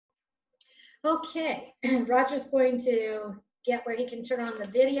Okay, Roger's going to get where he can turn on the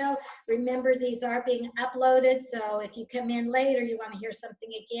video. Remember, these are being uploaded, so if you come in later, you want to hear something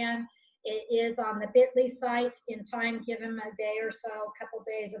again, it is on the bit.ly site in time. Give him a day or so, a couple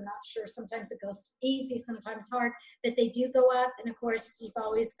days. I'm not sure. Sometimes it goes easy, sometimes hard, but they do go up. And of course, you've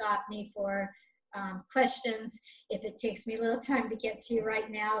always got me for questions. If it takes me a little time to get to you right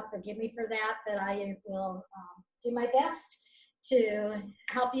now, forgive me for that, but I will do my best to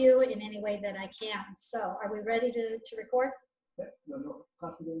help you in any way that I can. So are we ready to record? Yeah, no,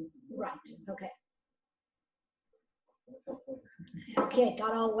 confident. Right, okay. Okay,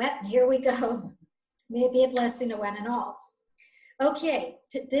 got all wet, and here we go. May it be a blessing to one and all. Okay,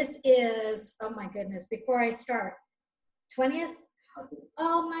 so this is, oh my goodness, before I start, 20th?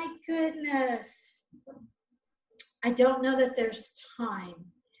 Oh my goodness. I don't know that there's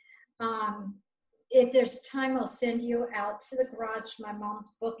time. If there's time, I'll send you out to the garage. My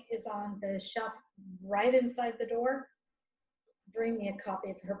mom's book is on the shelf right inside the door. Bring me a copy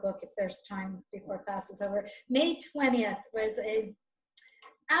of her book if there's time before class is over. May 20th was it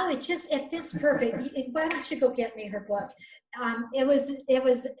fits perfect. Why don't you go get me her book? It was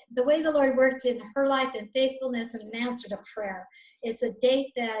the way the Lord worked in her life and faithfulness and an answer to prayer. It's a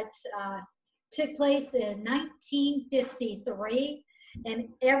date that took place in 1953. And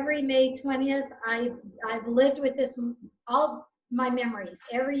every May 20th, I've lived with this all my memories.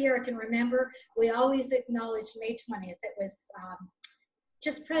 Every year I can remember, we always acknowledge May 20th. It was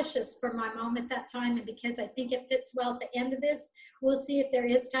just precious for my mom at that time. And because I think it fits well at the end of this, we'll see if there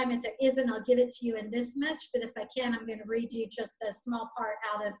is time. If there isn't, I'll give it to you in this much. But if I can, I'm going to read you just a small part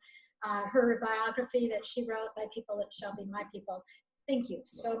out of her biography that she wrote, By People That Shall Be My People. Thank you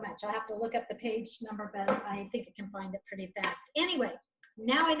so much. I'll have to look up the page number, but I think I can find it pretty fast. Anyway,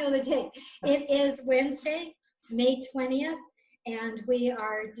 now I know the date. It is Wednesday, May 20th, and we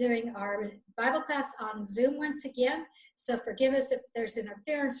are doing our Bible class on Zoom once again. So forgive us if there's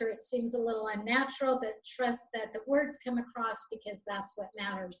interference or it seems a little unnatural, but trust that the words come across because that's what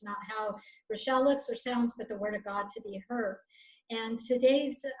matters, not how Rochelle looks or sounds, but the word of God to be heard. And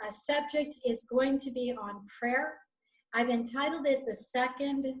today's subject is going to be on prayer. I've entitled it The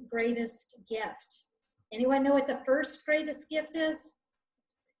Second Greatest Gift. Anyone know what the first greatest gift is?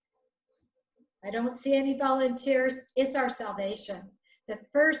 I don't see any volunteers. It's our salvation. The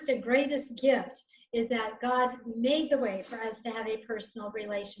first and greatest gift is that God made the way for us to have a personal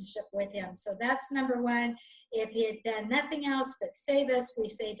relationship with him. So that's number one. If he had done nothing else but save us, we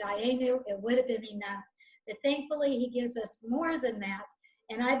say Dayenu, it would have been enough. But thankfully, he gives us more than that.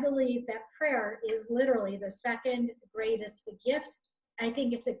 And I believe that prayer is literally the second greatest gift. I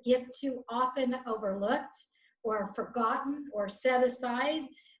think it's a gift too often overlooked or forgotten or set aside,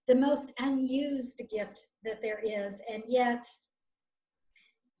 the most unused gift that there is. And yet,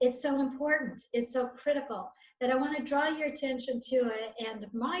 it's so important, it's so critical that I want to draw your attention to it. And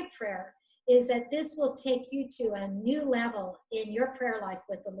my prayer is that this will take you to a new level in your prayer life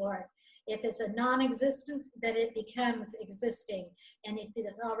with the Lord. If it's a non-existent, that it becomes existing. And if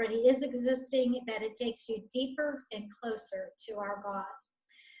it already is existing, that it takes you deeper and closer to our God.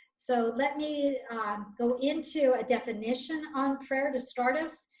 So let me go into a definition on prayer to start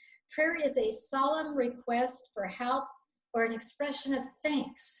us. Prayer is a solemn request for help or an expression of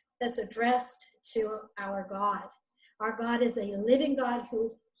thanks that's addressed to our God. Our God is a living God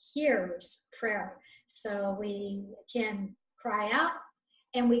who hears prayer. So we can cry out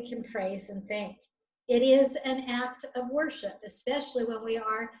and we can praise and thank. It is an act of worship, especially when we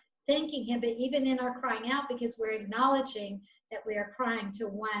are thanking him, but even in our crying out, because we're acknowledging that we are crying to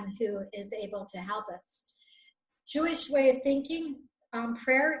one who is able to help us. Jewish way of thinking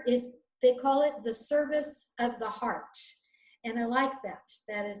prayer is, they call it the service of the heart. And I like that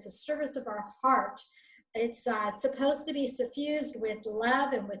it's a service of our heart. It's supposed to be suffused with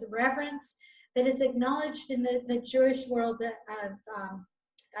love and with reverence, that is acknowledged in the Jewish world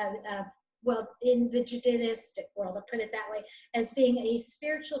well, in the Judaistic world, I'll put it that way, as being a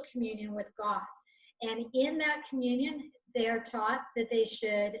spiritual communion with God. And in that communion, they are taught that they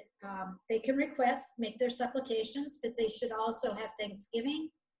should, they can request, make their supplications, but they should also have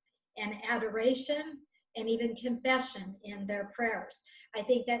thanksgiving and adoration and even confession in their prayers. I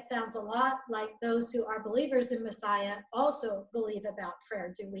think that sounds a lot like those who are believers in Messiah also believe about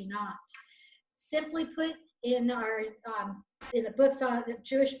prayer, do we not? Simply put, in our in the books on the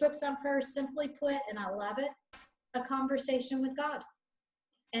Jewish books on prayer, simply put, and I love it, a conversation with God.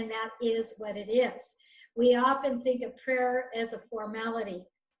 And that is what it is. We often think of prayer as a formality.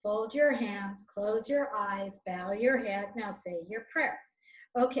 Fold your hands, close your eyes, bow your head, now say your prayer.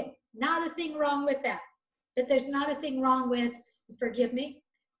 Okay, not a thing wrong with that. But there's not a thing wrong with, forgive me,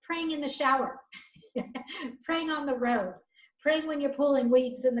 praying in the shower, praying on the road, praying when you're pulling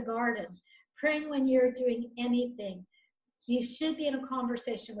weeds in the garden, praying when you're doing anything. You should be in a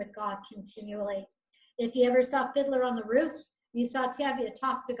conversation with God continually. If you ever saw Fiddler on the Roof, you saw Tevye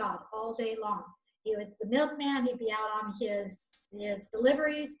talk to God all day long. He was the milkman. He'd be out on his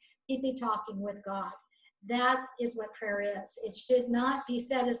deliveries. He'd be talking with God. That is what prayer is. It should not be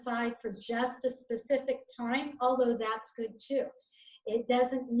set aside for just a specific time, although that's good too. It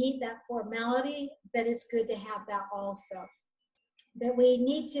doesn't need that formality, but it's good to have that also. But we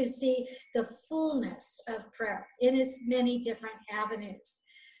need to see the fullness of prayer in its many different avenues.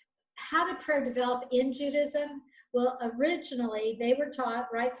 How did prayer develop in Judaism? Well, originally they were taught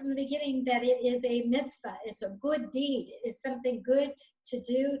right from the beginning that it is a mitzvah. It's a good deed. It's something good to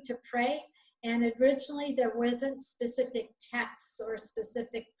do, to pray. And originally there wasn't specific texts or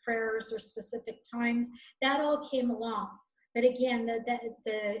specific prayers or specific times. That all came along. But again,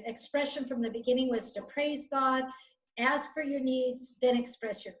 the expression from the beginning was to praise God, ask for your needs, then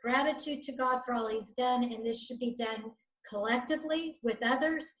express your gratitude to God for all he's done. And this should be done collectively with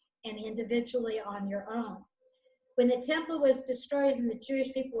others and individually on your own. When the temple was destroyed and the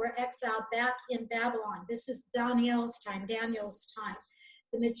Jewish people were exiled back in Babylon, this is Daniel's time.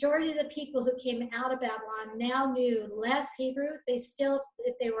 The majority of the people who came out of Babylon now knew less Hebrew. They still,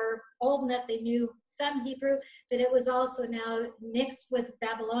 if they were old enough, they knew some Hebrew, but it was also now mixed with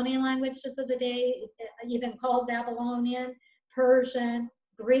Babylonian languages of the day, even called Babylonian, Persian,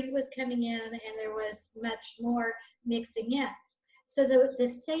 Greek was coming in, and there was much more mixing in. So the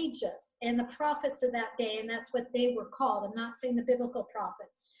sages and the prophets of that day, and that's what they were called. I'm not saying the biblical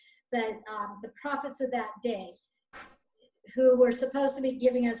prophets, but the prophets of that day, who were supposed to be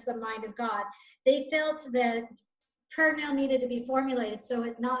giving us the mind of God, they felt that prayer now needed to be formulated so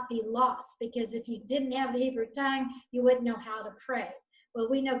it not be lost, because if you didn't have the Hebrew tongue, you wouldn't know how to pray. Well,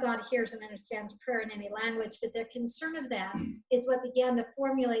 we know God hears and understands prayer in any language, but their concern of that is what began to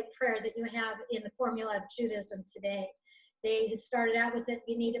formulate prayer that you have in the formula of Judaism today. They started out with it,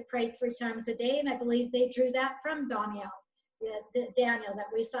 you need to pray 3 times a day, and I believe they drew that from Daniel,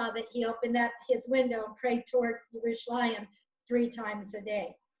 that we saw that he opened up his window and prayed toward Jerusalem 3 times a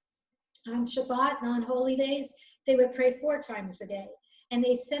day. On Shabbat and on holy days, they would pray 4 times a day. And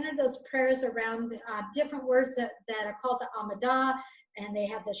they centered those prayers around different words that are called the Amidah, and they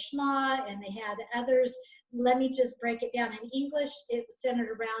had the Shema, and they had others. Let me just break it down in English. It was centered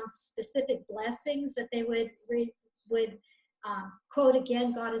around specific blessings that they would quote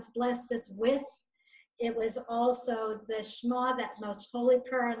again, God has blessed us with. It was also the Shema, that most holy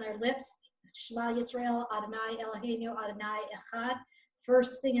prayer on their lips. Shema Yisrael, Adonai Eloheinu, Adonai Echad.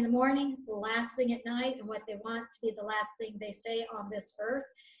 First thing in the morning, last thing at night, and what they want to be the last thing they say on this earth.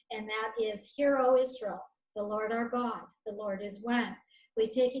 And that is, Hear, O Israel, the Lord our God, the Lord is one.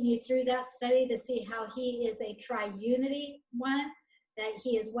 We've taken you through that study to see how he is a triunity one, that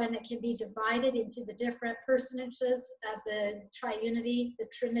he is one that can be divided into the different personages of the triunity, the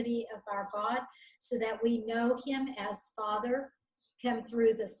Trinity of our God, so that we know him as Father, come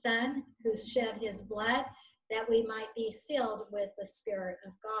through the Son who shed his blood, that we might be sealed with the Spirit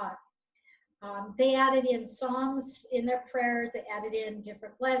of God. They added in psalms in their prayers, they added in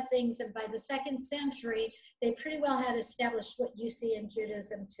different blessings, and by the 2nd century, they pretty well had established what you see in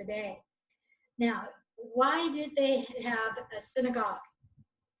Judaism today. Now, why did they have a synagogue?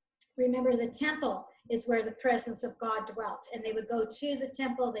 Remember, the temple is where the presence of God dwelt, and they would go to the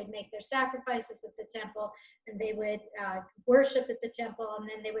temple, they'd make their sacrifices at the temple, and they would worship at the temple, and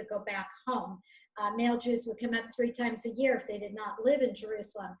then they would go back home. Male Jews would come up 3 times a year if they did not live in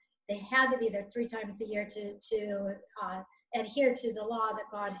Jerusalem. They had to be there 3 times a year to adhere to the law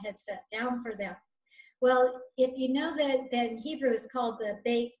that God had set down for them. Well, if you know that in Hebrew is called the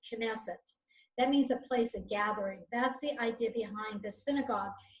Beit Knesset, that means a place of gathering. That's the idea behind the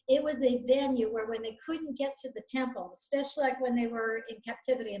synagogue. It was a venue where when they couldn't get to the temple, especially like when they were in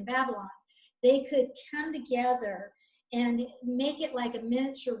captivity in Babylon, they could come together and make it like a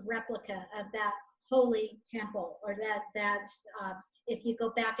miniature replica of that holy temple, or that if you go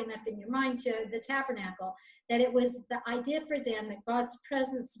back enough in your mind to the tabernacle, that it was the idea for them that God's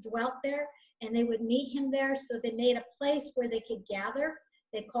presence dwelt there and they would meet him there. So they made a place where they could gather.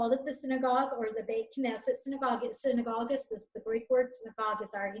 They called it the synagogue, or the Beit Knesset. Synagogus is the Greek word. Synagogue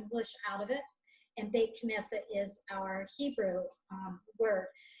is our English out of it. And Beit Knesset is our Hebrew word.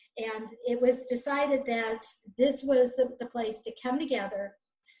 And it was decided that this was the place to come together,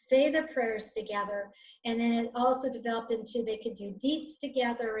 say their prayers together, and then it also developed into they could do deeds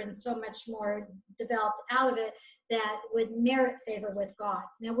together, and so much more developed out of it that would merit favor with God.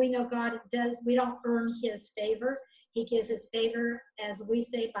 Now we know God does, we don't earn his favor. He gives his favor, as we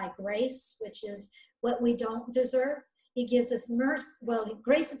say, by grace, which is what we don't deserve. He gives us mercy. Well,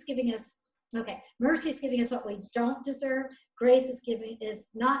 grace is giving us, okay, mercy is giving us what we don't deserve. Grace is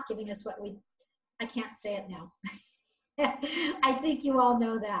not giving us what we, I can't say it now. I think you all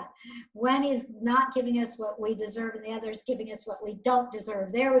know that. One is not giving us what we deserve, and the other is giving us what we don't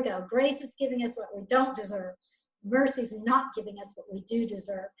deserve. There we go. Grace is giving us what we don't deserve. Mercy is not giving us what we do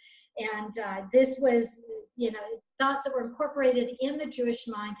deserve. And this was, thoughts that were incorporated in the Jewish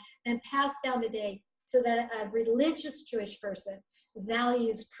mind and passed down today, so that a religious Jewish person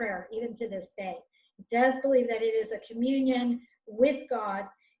values prayer even to this day. Does believe that it is a communion with God,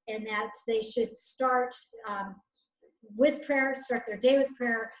 and that they should start with prayer, start their day with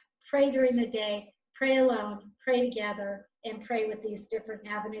prayer, pray during the day, pray alone, pray together, and pray with these different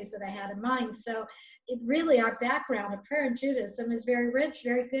avenues that I had in mind. So it really, our background of prayer in Judaism is very rich,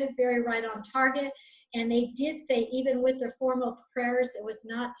 very good, very right on target. And they did say, even with their formal prayers, it was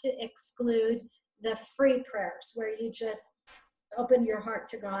not to exclude the free prayers where you just open your heart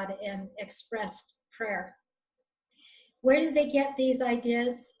to God and expressed prayer. Where did they get these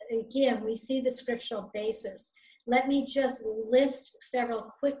ideas? Again, we see the scriptural basis. Let me just list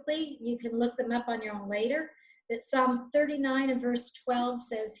several quickly. You can look them up on your own later. But Psalm 39 and verse 12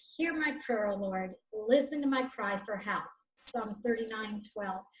 says, "Hear my prayer, O Lord. Listen to my cry for help." Psalm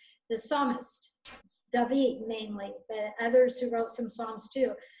 39:12. The psalmist, David mainly, but others who wrote some psalms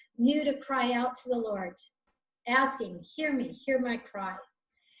too, knew to cry out to the Lord, asking, "Hear me, hear my cry."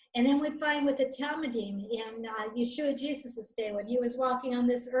 And then we find with the Talmudim in Yeshua Jesus' day, when he was walking on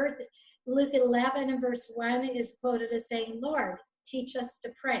this earth, Luke 11 and verse 1 is quoted as saying, "Lord, teach us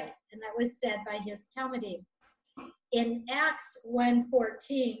to pray." And that was said by his Talmudim. In Acts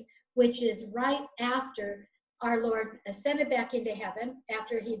 1:14, which is right after our Lord ascended back into heaven,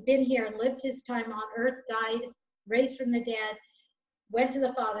 after he'd been here and lived his time on earth, died, raised from the dead, went to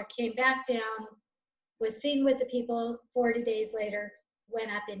the Father, came back down, was seen with the people 40 days later,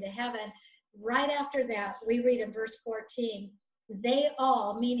 went up into heaven. Right after that, we read in verse 14, they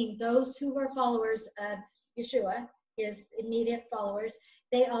all, meaning those who were followers of Yeshua, his immediate followers,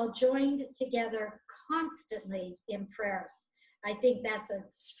 they all joined together constantly in prayer. I think that's a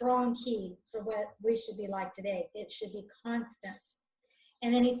strong key for what we should be like today. It should be constant.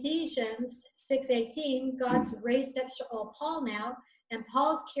 And in Ephesians 6:18, God's raised up Paul now, and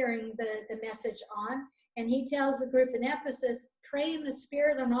Paul's carrying the message on. And he tells the group in Ephesus, pray in the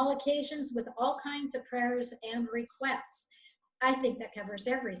Spirit on all occasions with all kinds of prayers and requests. I think that covers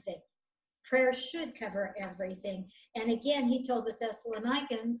everything. Prayer should cover everything. And again, he told the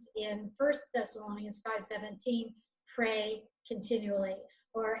Thessalonians in 1 Thessalonians 5:17, pray continually.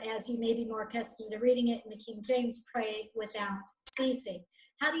 Or as you may be more accustomed to reading it in the King James, pray without ceasing.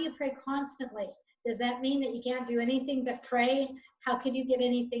 How do you pray constantly? Does that mean that you can't do anything but pray? How could you get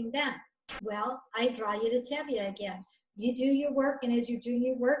anything done? Well, I draw you to Tevye again. You do your work, and as you're doing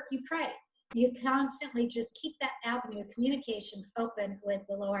your work, you pray. You constantly just keep that avenue of communication open with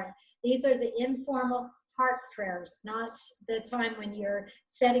the Lord. These are the informal heart prayers, not the time when you're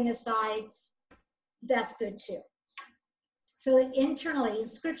setting aside. That's good too. So internally in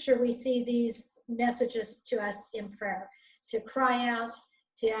Scripture, we see these messages to us in prayer, to cry out,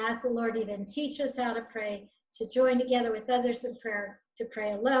 to ask the Lord to even teach us how to pray, to join together with others in prayer, to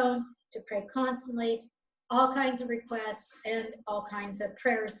pray alone, to pray constantly, all kinds of requests, and all kinds of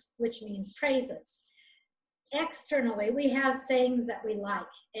prayers, which means praises. Externally, we have sayings that we like,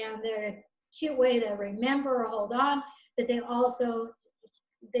 and they're a cute way to remember or hold on, but they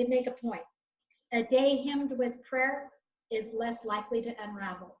make a point. A day hymned with prayer is less likely to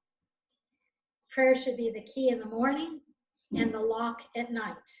unravel. Prayer should be the key in the morning and the lock at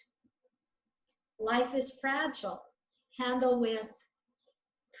night. Life is fragile. Handle with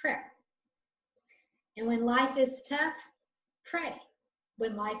prayer. And when life is tough, pray.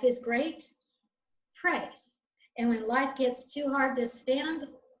 When life is great, pray. And when life gets too hard to stand,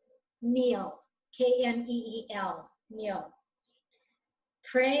 kneel. Kneel. Kneel.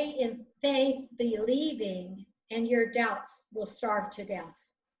 Pray in faith, believing, and your doubts will starve to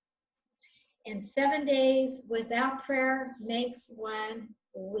death. And 7 days without prayer makes one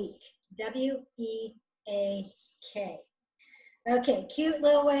weak. W-E-A-K. Okay, cute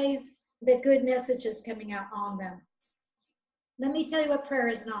little ways, but good messages coming out on them. Let me tell you what prayer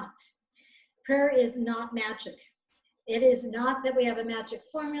is not. Prayer is not magic. It is not that we have a magic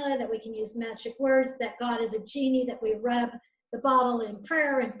formula, that we can use magic words, that God is a genie, that we rub the bottle in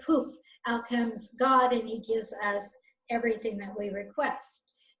prayer and poof, out comes God and he gives us everything that we request.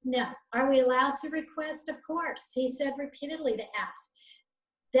 No. Are we allowed to request? Of course. He said repeatedly to ask.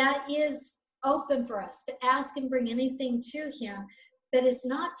 That is open for us to ask and bring anything to him, but it's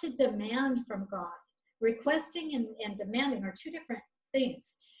not to demand from God. Requesting and demanding are two different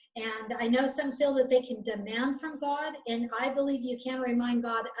things. And I know some feel that they can demand from God, and I believe you can remind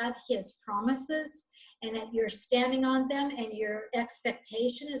God of his promises and that you're standing on them and your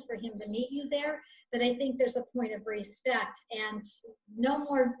expectation is for him to meet you there. But I think there's a point of respect, and no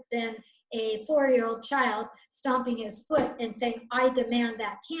more than a 4-year-old child stomping his foot and saying, I demand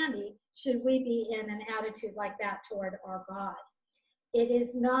that candy, should we be in an attitude like that toward our God. It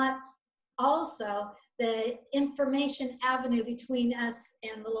is not also the information avenue between us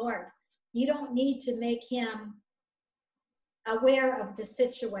and the Lord. You don't need to make him aware of the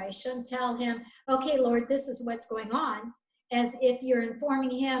situation. Tell him, okay, Lord, this is what's going on, as if you're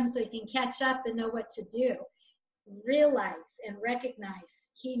informing him so he can catch up and know what to do. Realize and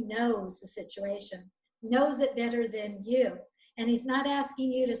recognize he knows the situation, knows it better than you. And he's not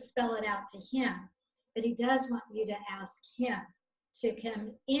asking you to spell it out to him, but he does want you to ask him to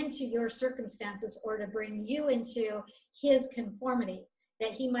come into your circumstances or to bring you into his conformity,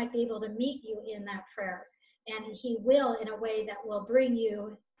 that he might be able to meet you in that prayer. And he will, in a way that will bring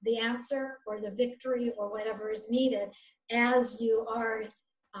you the answer or the victory or whatever is needed as you are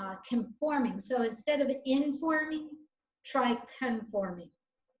conforming. So instead of informing, try conforming.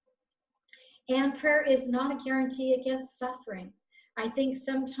 And prayer is not a guarantee against suffering. I think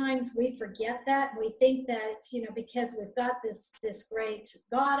sometimes we forget that. We think that, because we've got this great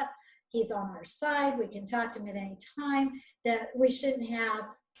God, he's on our side, we can talk to him at any time, that we shouldn't have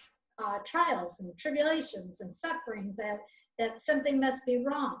trials and tribulations and sufferings, that something must be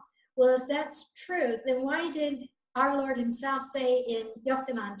wrong. Well, if that's true, then why did our Lord himself say in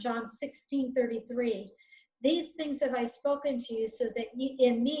John 16:33, these things have I spoken to you so that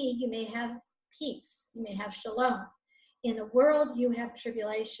in me you may have peace, you may have shalom. In the world you have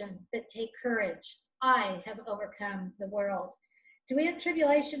tribulation, but take courage. I have overcome the world. Do we have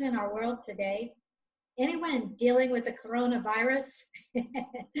tribulation in our world today? Anyone dealing with the coronavirus?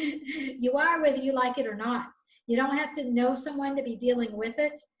 You are, whether you like it or not. You don't have to know someone to be dealing with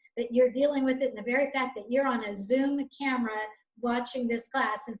it, but you're dealing with it in the very fact that you're on a Zoom camera watching this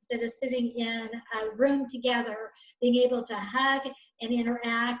class instead of sitting in a room together, being able to hug and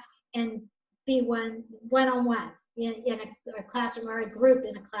interact and be one-on-one in a classroom or a group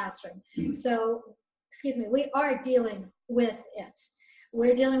in a classroom. So, we are dealing with it.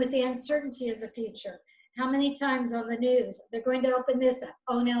 We're dealing with the uncertainty of the future. How many times on the news, they're going to open this up.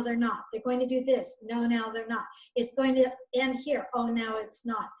 Oh, now they're not. They're going to do this. No, now they're not. It's going to end here. Oh, now it's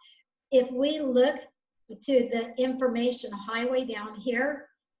not. If we look to the information highway down here,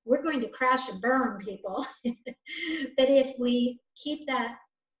 we're going to crash and burn, people. But if we keep that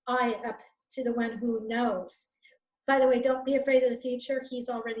eye up to the one who knows. By the way, don't be afraid of the future. He's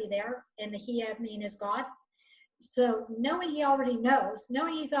already there, and the he, I mean, is God. So knowing he already knows,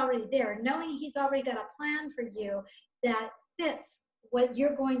 knowing he's already there, knowing he's already got a plan for you that fits what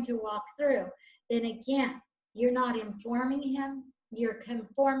you're going to walk through, then again, you're not informing him, you're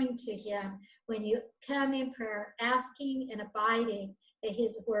conforming to him when you come in prayer, asking and abiding that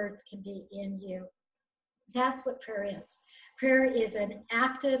his words can be in you. That's what prayer is. Prayer is an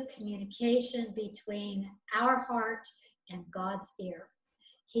active communication between our heart and God's ear.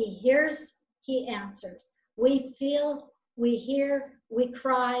 He hears, he answers. We feel, we hear, we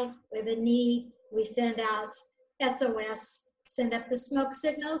cry, we have a need, we send out SOS, send up the smoke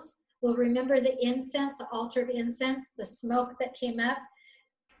signals. We'll remember the incense, the altar of incense, the smoke that came up.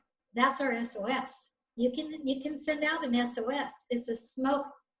 That's our SOS. You can send out an SOS. It's a smoke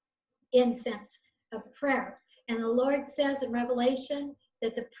incense of prayer. And the Lord says in Revelation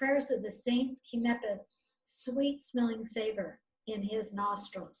that the prayers of the saints came up a sweet smelling savor in his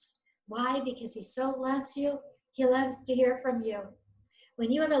nostrils. Why? Because he so loves you. He loves to hear from you.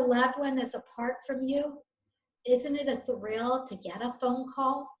 When you have a loved one that's apart from you, isn't it a thrill to get a phone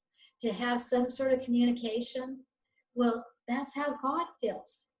call, to have some sort of communication? Well, that's how God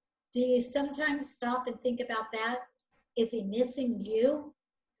feels. Do you sometimes stop and think about that? Is he missing you?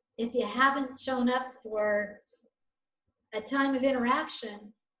 If you haven't shown up for a time of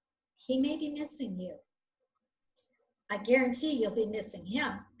interaction, he may be missing you. I guarantee you'll be missing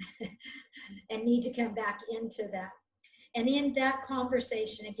him and need to come back into that. And in that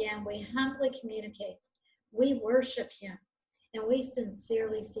conversation, again, we humbly communicate. We worship him and we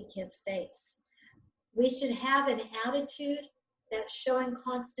sincerely seek his face. We should have an attitude that's showing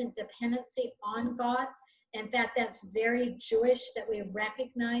constant dependency on God. In fact, that's very Jewish, that we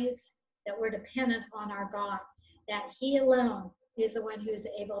recognize that we're dependent on our God, that he alone is the one who's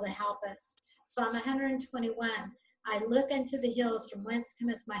able to help us. Psalm 121, I look unto the hills from whence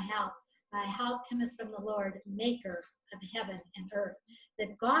cometh my help. My help cometh from the Lord, maker of heaven and earth.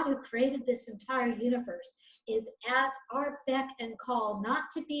 The God who created this entire universe is at our beck and call, not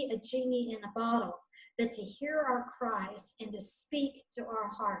to be a genie in a bottle, but to hear our cries and to speak to our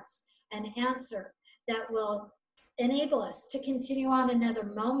hearts an answer that will enable us to continue on another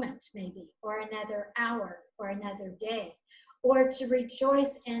moment, maybe, or another hour, or another day, or to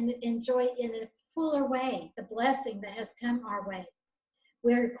rejoice and enjoy in a fuller way the blessing that has come our way.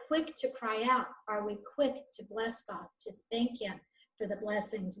 We're quick to cry out. Are we quick to bless God, to thank Him for the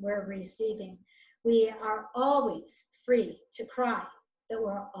blessings we're receiving? We are always free to cry, but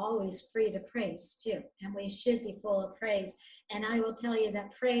we're always free to praise too. And we should be full of praise. And I will tell you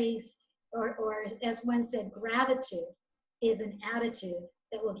that praise, or as one said, gratitude is an attitude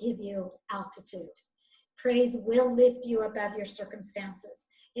that will give you altitude. Praise will lift you above your circumstances.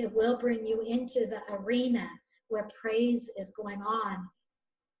 It will bring you into the arena where praise is going on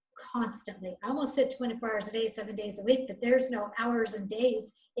constantly. I almost said 24 hours a day, 7 days a week, but there's no hours and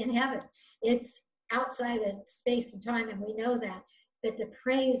days in heaven. It's outside of space and time, and we know that. But the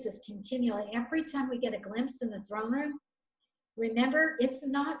praise is continually. Every time we get a glimpse in the throne room, remember, it's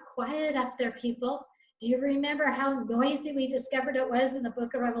not quiet up there, people. Do you remember how noisy we discovered it was in the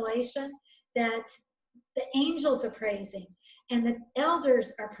book of Revelation? That the angels are praising, and the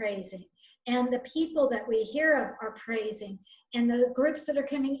elders are praising, and the people that we hear of are praising, and the groups that are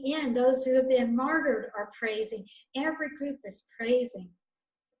coming in, those who have been martyred, are praising. Every group is praising.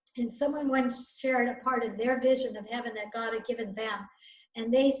 And someone once shared a part of their vision of heaven that God had given them,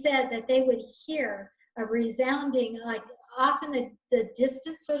 and they said that they would hear a resounding, like off in the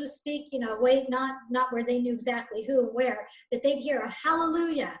distance, so to speak, way not where they knew exactly who and where, but they'd hear a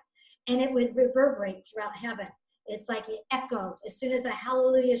hallelujah, and it would reverberate throughout heaven. It's like it echoed. As soon as a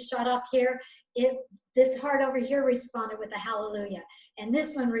hallelujah shot up here, this heart over here responded with a hallelujah, and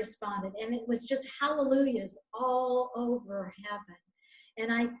this one responded, and it was just hallelujahs all over heaven.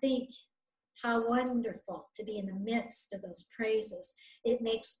 And I think how wonderful to be in the midst of those praises. It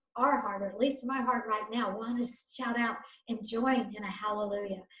makes our heart, or at least my heart right now, want to shout out and join in a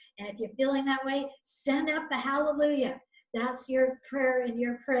hallelujah. And if you're feeling that way, send up a hallelujah. That's your prayer and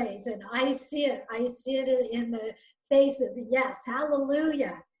your praise. And I see it. I see it in the faces. Yes,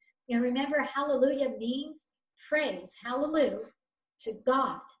 hallelujah. And remember, hallelujah means praise. Hallelujah to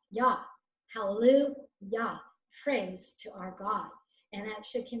God. Yah. Hallelujah. Praise to our God. And that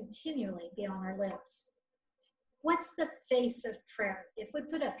should continually be on our lips. What's the face of prayer? If we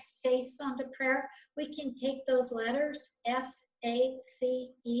put a face onto prayer, we can take those letters,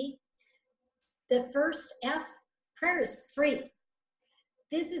 F-A-C-E. The first F, prayer is free.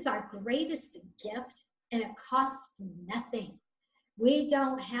 This is our greatest gift, and it costs nothing. We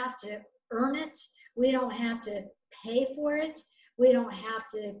don't have to earn it. We don't have to pay for it. We don't have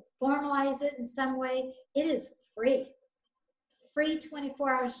to formalize it in some way. It is free. Free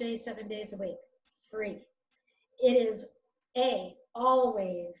 24 hours a day, 7 days a week. Free. It is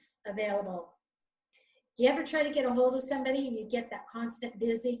always available. You ever try to get a hold of somebody and you get that constant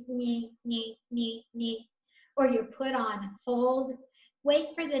busy, or you're put on hold,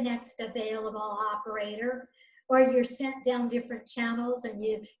 wait for the next available operator, or you're sent down different channels and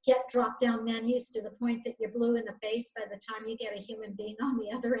you get drop-down menus to the point that you're blue in the face by the time you get a human being on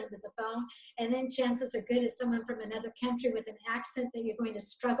the other end of the phone. And then chances are good it's someone from another country with an accent that you're going to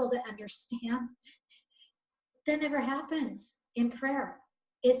struggle to understand. That never happens in prayer.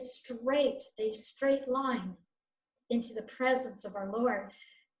 It's a straight line into the presence of our Lord.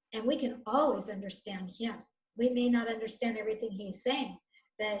 And we can always understand Him. We may not understand everything He's saying,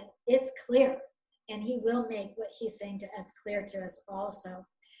 but it's clear. And He will make what He's saying to us clear to us also.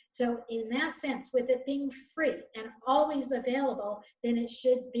 So in that sense, with it being free and always available, then it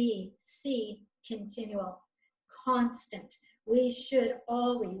should be continual, constant. We should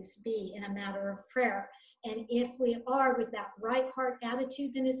always be in a matter of prayer. And if we are with that right heart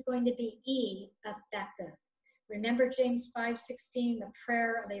attitude, then it's going to be effective. Remember James 5:16, the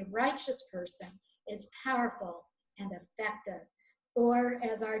prayer of a righteous person is powerful and effective. Or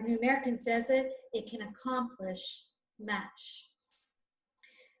as our New American says it, it can accomplish much.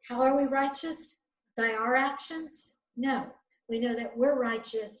 How are we righteous? By our actions? No. We know that we're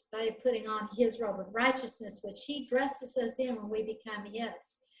righteous by putting on His robe of righteousness, which He dresses us in when we become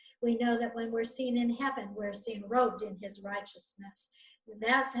His. We know that when we're seen in heaven, we're seen robed in His righteousness.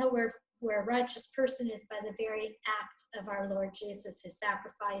 That's how we're a righteous person, is by the very act of our Lord Jesus, His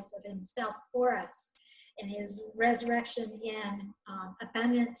sacrifice of Himself for us, and His resurrection in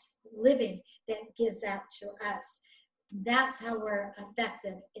abundant living that gives that to us. That's how we're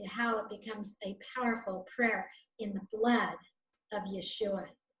effective, and how it becomes a powerful prayer in the blood of Yeshua,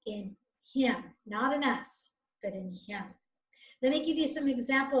 in him, not in us, but in him. Let me give you some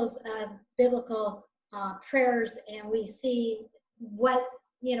examples of biblical prayers, and we see what,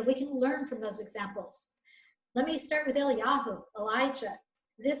 we can learn from those examples. Let me start with Elijah.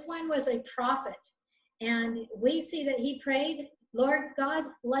 This one was a prophet, and we see that he prayed, Lord God,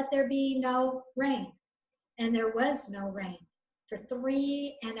 let there be no rain. And there was no rain for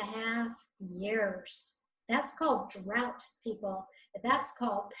 3.5 years. That's called drought, people. That's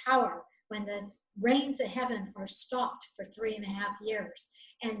called power, when the rains of heaven are stopped for 3.5 years.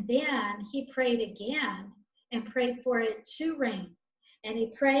 And then he prayed again and prayed for it to rain. And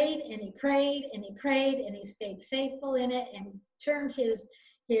he prayed and he prayed and he prayed and he stayed faithful in it, and he turned his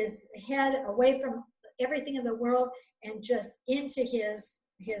head away from everything in the world and just into his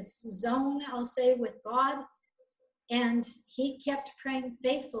zone, I'll say, with God. And he kept praying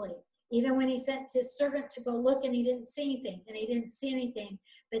faithfully, even when he sent his servant to go look and he didn't see anything, and he didn't see anything.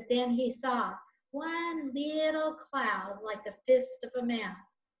 But then he saw one little cloud like the fist of a man.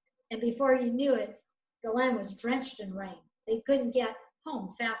 And before you knew it, the land was drenched in rain. They couldn't get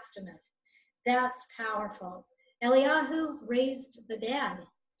home fast enough. That's powerful. Eliyahu raised the dead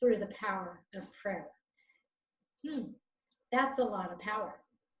through the power of prayer. That's a lot of power.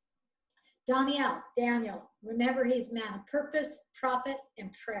 Daniel, remember, he's man of purpose, prophet,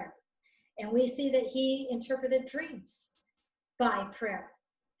 and prayer. And we see that he interpreted dreams by prayer.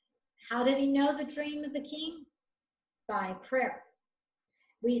 How did he know the dream of the king? By prayer.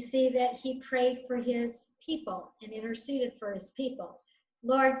 We see that he prayed for his people and interceded for his people.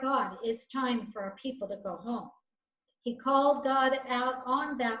 Lord God, it's time for our people to go home. He called God out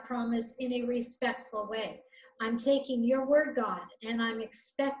on that promise in a respectful way. I'm taking your word, God, and I'm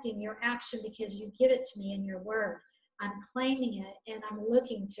expecting your action because you give it to me in your word. I'm claiming it and I'm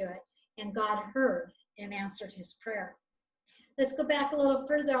looking to it. And God heard and answered his prayer. Let's go back a little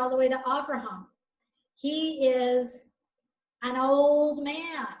further, all the way to Abraham. He is an old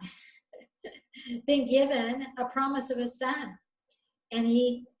man, been given a promise of a son. And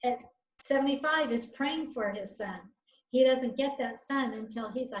he, at 75, is praying for his son. He doesn't get that son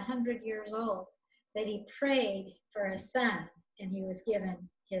until he's 100 years old. But he prayed for a son, and he was given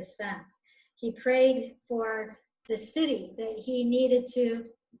his son. He prayed for the city that he needed to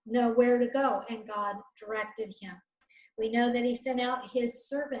know where to go, and God directed him. We know that he sent out his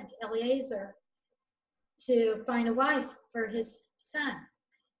servant, Eliezer, to find a wife for his son.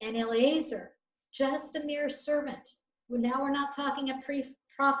 And Eliezer, just a mere servant. Now we're not talking a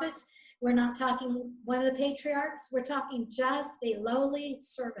prophet. We're not talking one of the patriarchs. We're talking just a lowly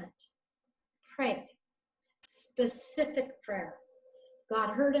servant. Prayed. Specific prayer.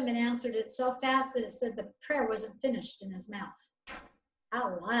 God heard him and answered it so fast that it said the prayer wasn't finished in his mouth. I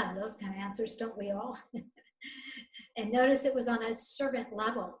love those kind of answers, don't we all? And notice it was on a servant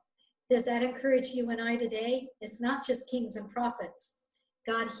level. Does that encourage you and I today? It's not just kings and prophets.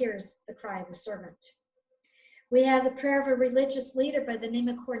 God hears the cry of a servant. We have the prayer of a religious leader by the name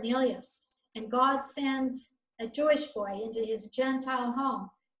of Cornelius. And God sends a Jewish boy into his Gentile home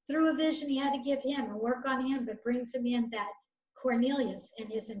through a vision he had to give him and work on him, but brings him in that Cornelius and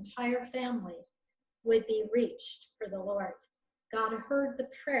his entire family would be reached for the Lord. God heard the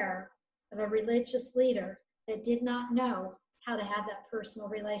prayer of a religious leader that did not know how to have that personal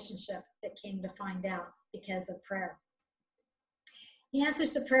relationship, that came to find out because of prayer. He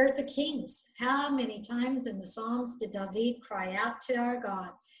answers the prayers of kings. How many times in the Psalms did David cry out to our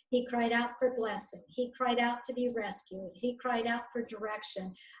God? He cried out for blessing. He cried out to be rescued. He cried out for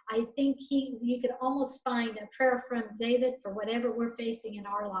direction. I think you could almost find a prayer from David for whatever we're facing in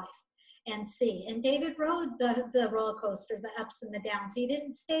our life and see. And David rode the roller coaster, the ups and the downs. He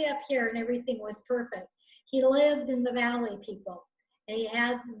didn't stay up here and everything was perfect. He lived in the valley, people. And he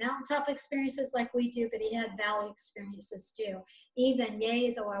had mountaintop experiences like we do, but he had valley experiences too. Even,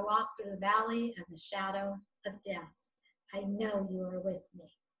 yea, though I walk through the valley of the shadow of death, I know you are with me.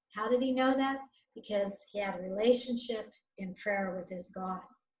 How did he know that? Because he had a relationship in prayer with his God.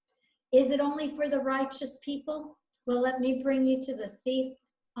 Is it only for the righteous people? Well, let me bring you to the thief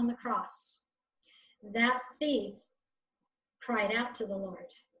on the cross. That thief cried out to the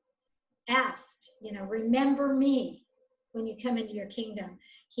Lord, asked, remember me when you come into your kingdom.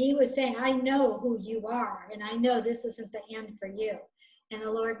 He was saying, I know who you are, and I know this isn't the end for you. And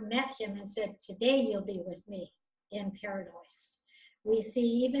the Lord met him and said, today you'll be with me in paradise. We see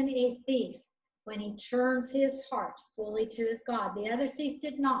even a thief, when he turns his heart fully to his God. The other thief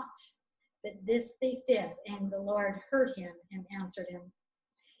did not, but this thief did, and the Lord heard him and answered him.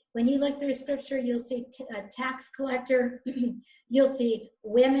 When you look through scripture, you'll see a tax collector. You'll see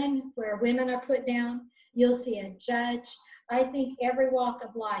women, where women are put down. You'll see a judge. I think every walk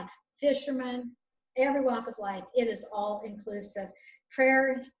of life fishermen, every walk of life. It is all inclusive.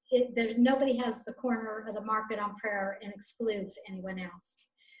 Prayer, there's nobody has the corner of the market on prayer and excludes anyone else.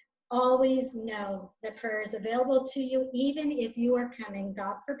 Always know that prayer is available to you, even if you are coming,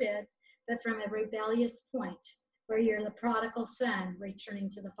 God forbid, but from a rebellious point where you're the prodigal son returning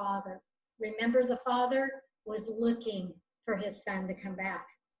to the Father. Remember, the Father was looking for his son to come back.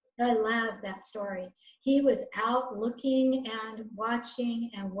 I love that story. He was out looking and watching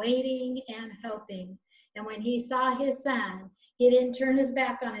and waiting and hoping. And when he saw his son, he didn't turn his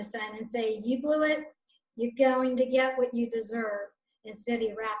back on his son and say, you blew it, you're going to get what you deserve. Instead,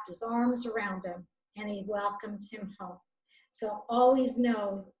 he wrapped his arms around him and he welcomed him home. So always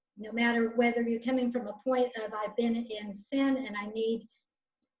know, no matter whether you're coming from a point of I've been in sin and I need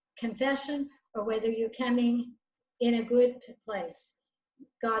confession, or whether you're coming in a good place,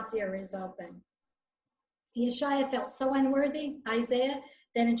 God's ear is open. Yeshua felt so unworthy, Isaiah,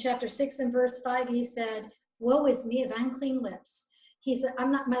 that in chapter 6 and verse 5, he said, woe is me of unclean lips. He said,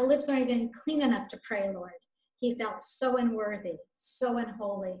 my lips aren't even clean enough to pray, Lord. He felt so unworthy, so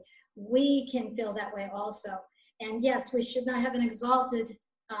unholy. We can feel that way also. And yes, we should not have an exalted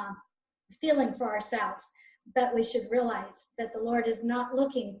feeling for ourselves, but we should realize that the Lord is not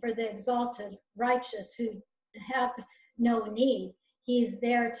looking for the exalted righteous who have no need. He's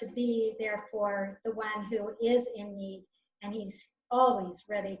there to be there for the one who is in need, and he's always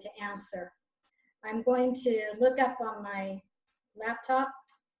ready to answer. I'm going to look up on my laptop.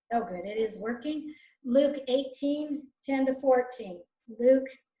 Oh, good, it is working. Luke 18, 10 to 14. Luke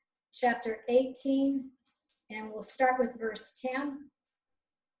chapter 18, and we'll start with verse 10.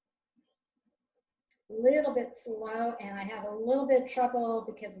 Little bit slow, and I have a little bit of trouble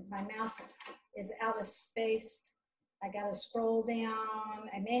because my mouse is out of space. I gotta scroll down.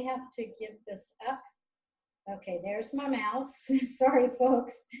 I may have to give this up. Okay, there's my mouse. Sorry,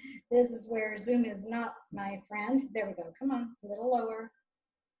 folks. This is where Zoom is not my friend. There we go. Come on, a little lower.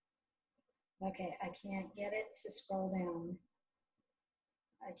 Okay, I can't get it to scroll down.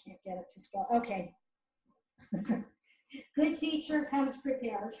 I can't get it to scroll. Okay. Good teacher comes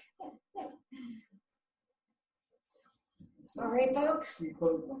prepared. Sorry, folks. You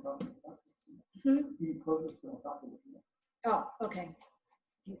close it on top of it. You close it on top of it. Oh, okay.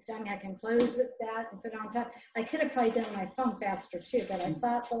 He's telling me I can close that and put it on top. I could have probably done my phone faster too, but I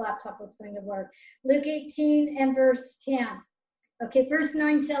thought the laptop was going to work. Luke 18 and verse 10. Okay, verse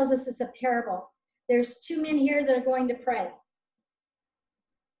 9 tells us it's a parable. There's two men here that are going to pray.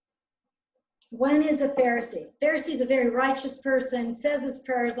 One is a Pharisee. Pharisee is a very righteous person, says his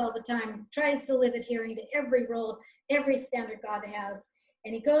prayers all the time, tries to live adhering to every rule, every standard God has,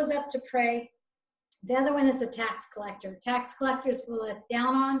 and he goes up to pray. The other one is a tax collector. Tax collectors were looked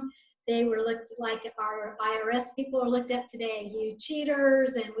down on. They were looked like our IRS people are looked at today. You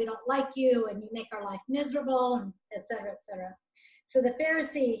cheaters, and we don't like you, and you make our life miserable, and et cetera, et cetera. So the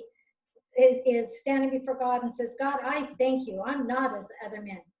Pharisee is standing before God and says, God, I thank you. I'm not as other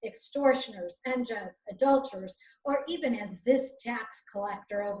men, extortioners, unjust, adulterers, or even as this tax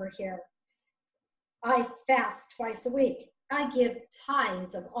collector over here. I fast twice a week. I give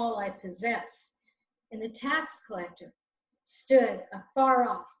tithes of all I possess. And the tax collector stood afar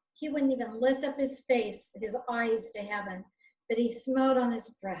off. He wouldn't even lift up his face, his eyes to heaven, but he smote on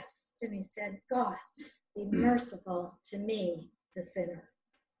his breast and he said, God, be merciful to me, the sinner.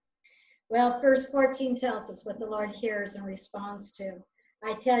 Well, verse 14 tells us what the Lord hears and responds to.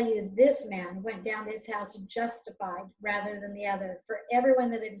 I tell you, this man went down to his house justified rather than the other. For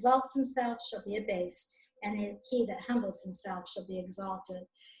everyone that exalts himself shall be abased, and he that humbles himself shall be exalted.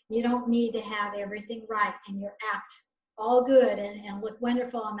 You don't need to have everything right in your act, all good and look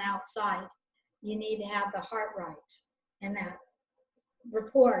wonderful on the outside. You need to have the heart right and that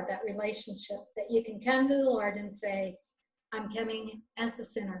rapport, that relationship, that you can come to the Lord and say, I'm coming as a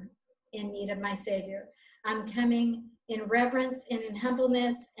sinner in need of my Savior. I'm coming in reverence and in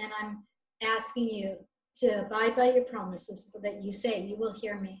humbleness, and I'm asking you to abide by your promises that you say you will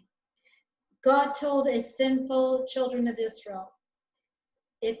hear me. God told a sinful children of Israel,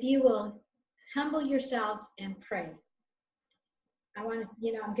 if you will humble yourselves and pray. I'm going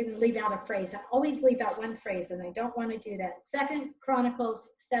to leave out a phrase. I always leave out one phrase, and I don't want to do that. 2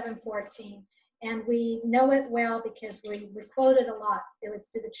 Chronicles 7:14. And we know it well because we quote it a lot. It was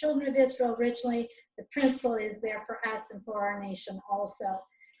to the children of Israel originally. The principle is there for us and for our nation also.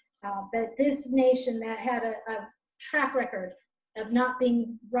 But this nation that had a track record of not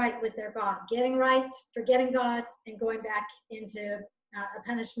being right with their God, getting right, forgetting God, and going back into a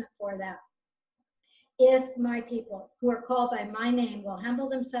punishment for that. If my people who are called by my name will humble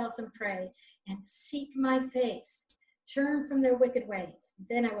themselves and pray and seek my face, turn from their wicked ways.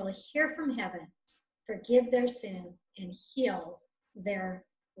 Then I will hear from heaven, forgive their sin, and heal their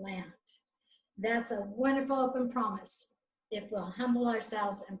land. That's a wonderful open promise. If we'll humble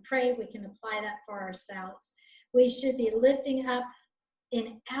ourselves and pray, we can apply that for ourselves. We should be lifting up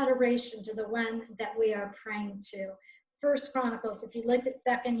in adoration to the one that we are praying to. First Chronicles, if you looked at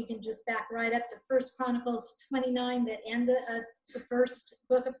second, you can just back right up to First Chronicles 29, the end of the first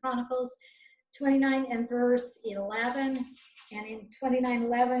book of Chronicles, 29 and verse 11. And in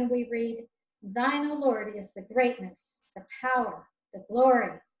 29:11, we read, Thine, O Lord, is the greatness, the power, the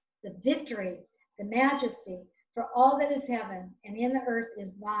glory, the victory, the majesty, for all that is heaven and in the earth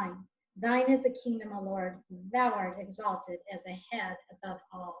is thine. Thine is the kingdom, O Lord. Thou art exalted as a head above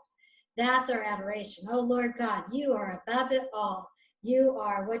all. That's our adoration. Oh, Lord God, you are above it all. You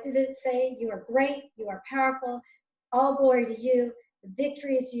are, what did it say? You are great. You are powerful. All glory to you. The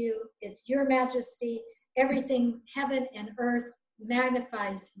victory is you. It's your majesty. Everything, heaven and earth,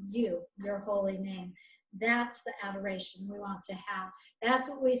 magnifies you, your holy name. That's the adoration we want to have. That's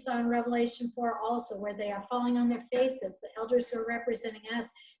what we saw in Revelation 4 also, where they are falling on their faces, the elders who are representing us,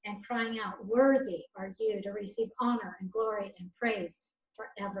 and crying out, worthy are you to receive honor and glory and praise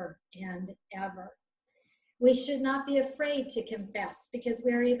forever and ever. We should not be afraid to confess, because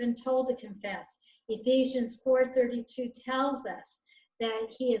we are even told to confess. Ephesians 4:32 tells us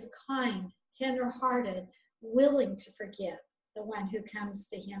that he is kind, tender-hearted, willing to forgive the one who comes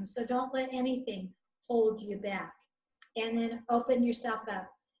to him. So don't let anything hold you back. And then open yourself up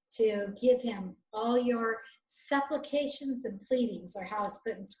to give him all your supplications and pleadings, or how it's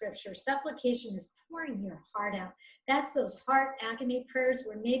put in scripture. Supplication is pouring your heart out. That's those heart agony prayers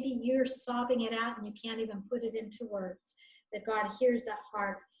where maybe you're sobbing it out and you can't even put it into words. But God hears that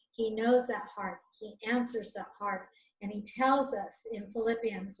heart. He knows that heart. He answers that heart. And he tells us in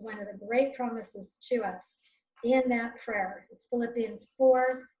Philippians, one of the great promises to us in that prayer. It's Philippians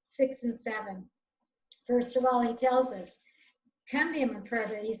 4:6-7. First of all, he tells us, come to him in prayer,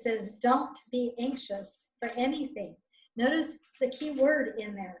 but he says, don't be anxious for anything. Notice the key word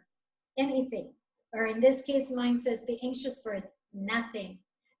in there, anything. Or in this case, mine says, be anxious for nothing.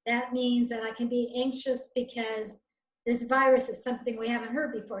 That means that I can be anxious because this virus is something we haven't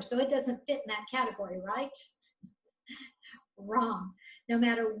heard before, so it doesn't fit in that category, right? Wrong. No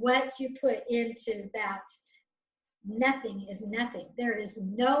matter what you put into that, nothing is nothing. There is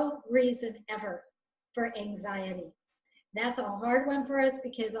no reason ever for anxiety. That's a hard one for us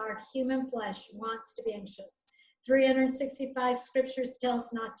because our human flesh wants to be anxious. 365 scriptures tell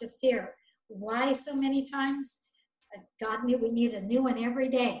us not to fear. Why so many times? God knew we need a new one every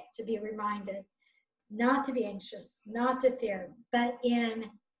day to be reminded. Not to be anxious, not to fear, but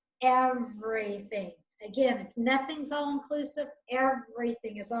in everything. Again, if nothing's all-inclusive,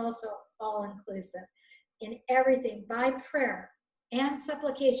 everything is also all-inclusive. In everything, by prayer and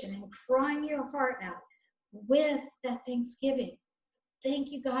supplication and crying your heart out with that thanksgiving.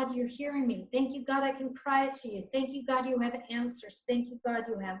 Thank you, God, you're hearing me. Thank you, God, I can cry it to you. Thank you, God, you have answers. Thank you, God,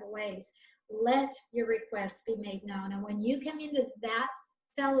 you have ways. Let your requests be made known. And when you come into that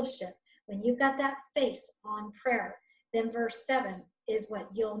fellowship, when you've got that face on prayer, then verse 7 is what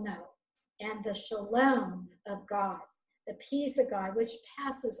you'll know. And the shalom of God, the peace of God, which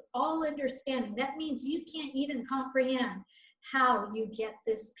passes all understanding. That means you can't even comprehend how you get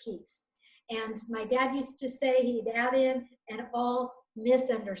this peace. And my dad used to say, he'd add in, and all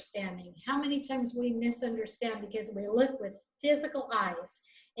misunderstanding. How many times we misunderstand because we look with physical eyes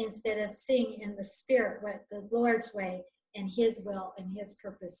instead of seeing in the spirit what the Lord's way and his will and his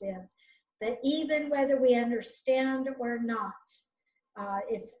purpose is. But even whether we understand or not,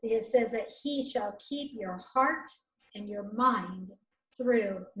 it says that he shall keep your heart and your mind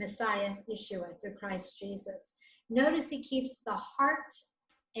through Messiah Yeshua, through Christ Jesus. Notice he keeps the heart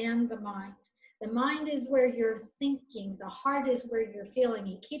and the mind. The mind is where you're thinking. The heart is where you're feeling.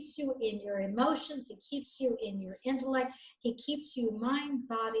 He keeps you in your emotions. He keeps you in your intellect. He keeps you mind,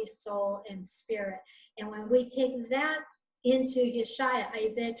 body, soul, and spirit. And when we take that into Yeshua,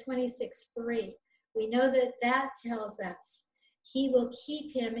 Isaiah 26:3, we know that that tells us he will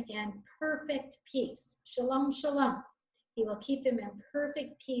keep him in perfect peace. Shalom, shalom. He will keep him in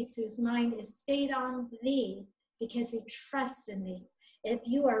perfect peace whose mind is stayed on thee because he trusts in thee. If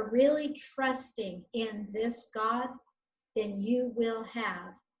you are really trusting in this God, then you will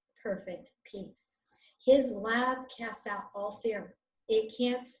have perfect peace. His love casts out all fear. It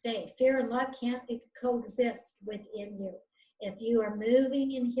can't stay. Fear and love can't coexist within you. If you are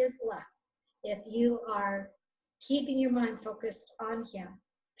moving in his love, if you are keeping your mind focused on him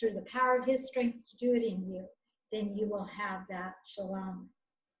through the power of his strength to do it in you, then you will have that shalom.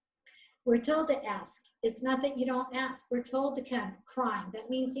 We're told to ask. It's not that you don't ask. We're told to come crying. That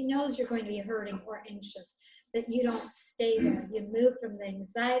means he knows you're going to be hurting or anxious, but you don't stay there. You move from the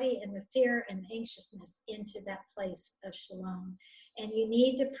anxiety and the fear and anxiousness into that place of shalom. And you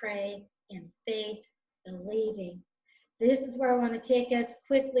need to pray in faith, believing. This is where I want to take us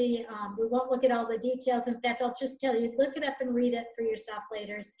quickly. We won't look at all the details. In fact, I'll just tell you, look it up and read it for yourself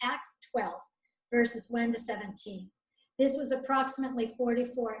later. It's Acts 12, verses 1 to 17. This was approximately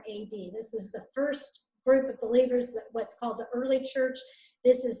 44 AD. This is the first group of believers, what's called the early church.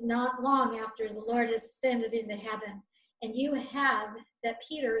 This is not long after the Lord has ascended into heaven. And you have that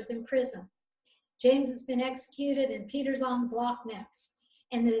Peter is in prison. James has been executed and Peter's on the block next.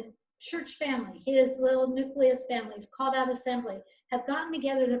 And the church family, his little nucleus family, his called out assembly, have gotten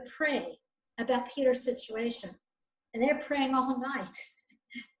together to pray about Peter's situation. And they're praying all night.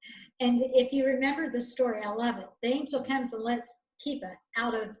 And if you remember the story, I love it. The angel comes and lets Kepha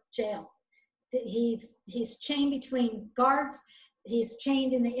out of jail. He's chained between guards. He's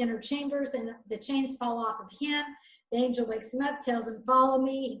chained in the inner chambers, and the chains fall off of him. The angel wakes him up, tells him, follow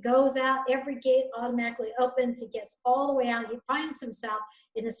me. He goes out. Every gate automatically opens. He gets all the way out. He finds himself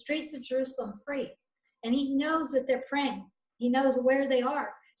in the streets of Jerusalem free. And he knows that they're praying. He knows where they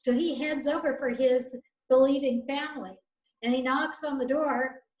are. So he heads over for his believing family. And he knocks on the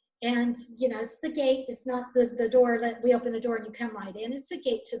door. And, you know, it's the gate. It's not the door that we open the door and you come right in. It's the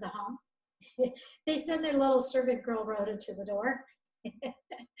gate to the home. They send their little servant girl Rhoda to the door.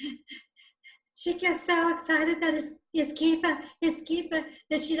 She gets so excited that it's Kepha,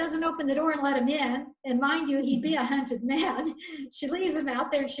 that she doesn't open the door and let him in. And mind you, he'd be a hunted man. She leaves him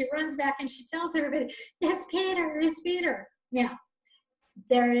out there and she runs back and she tells everybody, it's Peter. Now,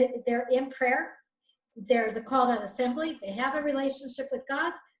 they're in prayer. They're the called out assembly. They have a relationship with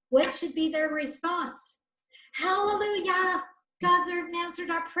God. What should be their response? Hallelujah! God's answered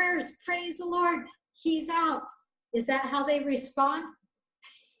our prayers. Praise the Lord. He's out. Is that how they respond?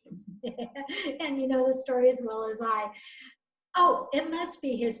 And you know the story as well as I. Oh, it must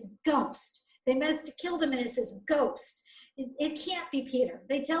be his ghost. They must have killed him and it's his ghost. It can't be Peter.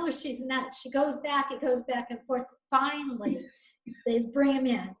 They tell her she's nuts. She goes back. It goes back and forth. Finally, they bring him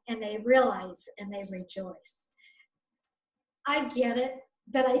in and they realize and they rejoice. I get it,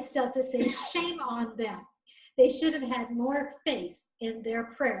 but I still have to say shame on them. They should have had more faith in their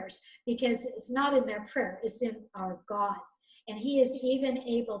prayers, because it's not in their prayer, it's in our God. And he is even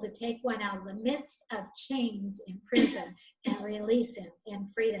able to take one out of the midst of chains in prison and release him in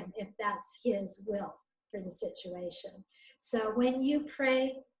freedom if that's his will for the situation. So when you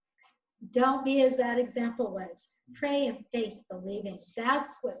pray, don't be as that example was. Pray in faith, believing.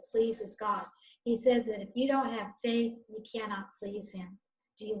 That's what pleases God. He says that if you don't have faith, you cannot please him.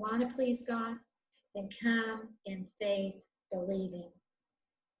 Do you want to please God? Then come in faith, believing.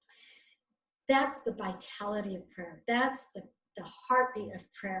 That's the vitality of prayer. That's the heartbeat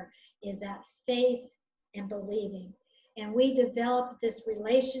of prayer, is that faith and believing. And we develop this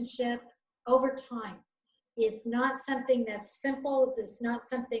relationship over time. It's not something that's simple. It's not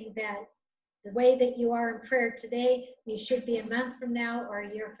something that the way that you are in prayer today, you should be a month from now or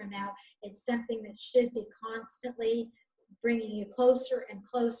a year from now. It's something that should be constantly bringing you closer and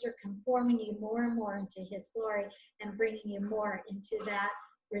closer, conforming you more and more into his glory, and bringing you more into that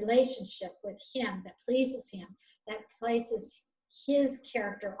relationship with him that pleases him, that places his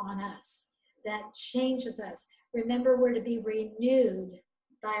character on us, that changes us. Remember, we're to be renewed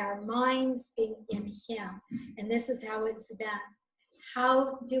by our minds being in him. And this is how it's done.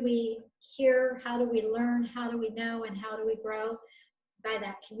 How do we hear? How do we learn? How do we know? And how do we grow? By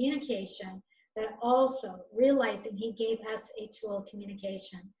that communication, but also realizing he gave us a tool of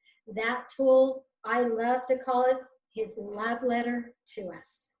communication. That tool, I love to call it his love letter to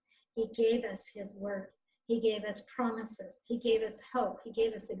us. He gave us his word. He gave us promises. He gave us hope. He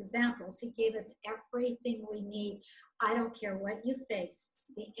gave us examples. He gave us everything we need. I don't care what you face.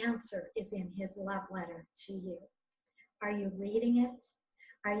 The answer is in his love letter to you. Are you reading it?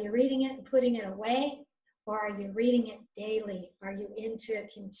 Are you reading it and putting it away? Or are you reading it daily? Are you into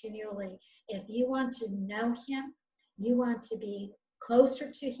it continually? If you want to know him, you want to be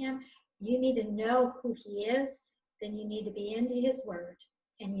closer to him, you need to know who he is, then you need to be into his word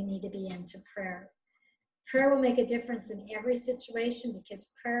and you need to be into prayer. Prayer will make a difference in every situation,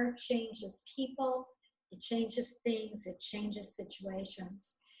 because prayer changes people, it changes things, it changes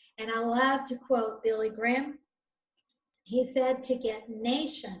situations. And I love to quote Billy Graham. He said, to get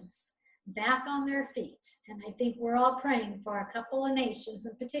nations back on their feet, and I think we're all praying for a couple of nations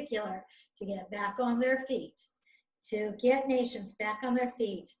in particular to get back on their feet. To get nations back on their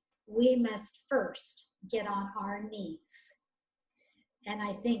feet, we must first get on our knees. And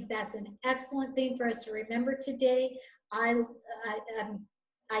I think that's an excellent thing for us to remember today. I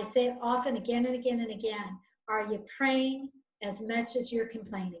say it often, again and again and again. Are you praying as much as you're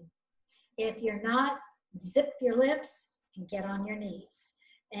complaining? If you're not, zip your lips and get on your knees.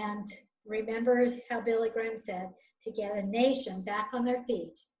 And remember how Billy Graham said, to get a nation back on their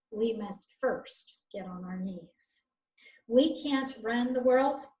feet, we must first get on our knees. We can't run the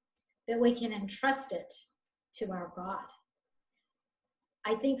world, but we can entrust it to our God.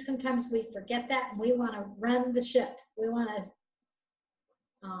 I think sometimes we forget that and we want to run the ship. We want to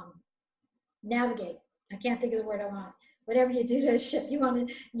navigate. I can't think of the word I want. Whatever you do to a ship, you want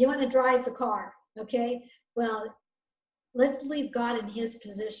to drive the car, okay? Well, let's leave God in his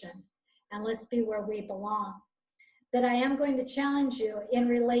position and let's be where we belong. But I am going to challenge you in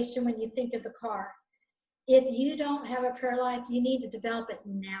relation when you think of the car. If you don't have a prayer life, you need to develop it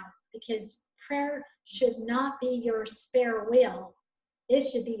now, because prayer should not be your spare wheel. It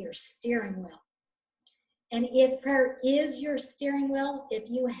should be your steering wheel. And if prayer is your steering wheel, if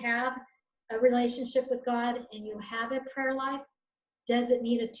you have a relationship with God and you have a prayer life, does it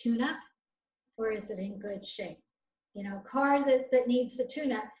need a tune-up or is it in good shape? You know, a car that needs a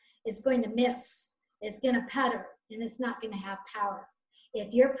tune-up is going to miss. It's going to putter and it's not going to have power.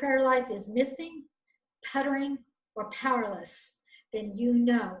 If your prayer life is missing, puttering, or powerless, then you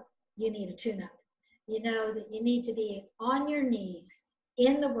know you need a tune-up. You know that you need to be on your knees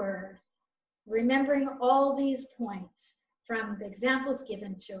in the Word, remembering all these points from the examples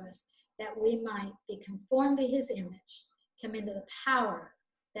given to us, that we might be conformed to his image, come into the power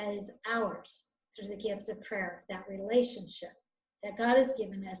that is ours through the gift of prayer, that relationship that God has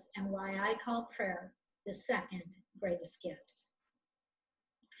given us, and why I call prayer the second greatest gift.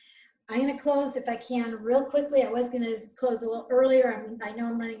 I'm going to close, if I can, real quickly. I was going to close a little earlier. I know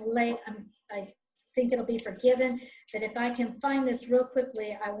I'm running late. I think it'll be forgiven. But if I can find this real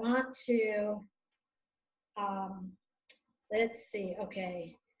quickly, I want to, let's see.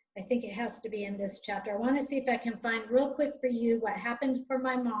 Okay. I think it has to be in this chapter. I want to see if I can find real quick for you what happened for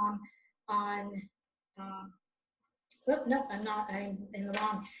my mom on, oh, no, I'm not, I'm in the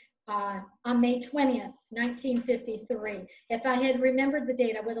wrong, on May 20th, 1953. If I had remembered the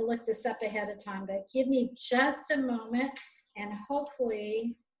date, I would have looked this up ahead of time, but give me just a moment and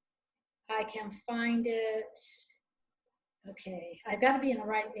hopefully I can find it. Okay, I've got to be in the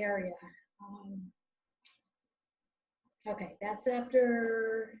right area. Okay, that's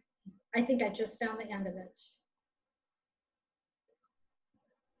after, I think I just found the end of it.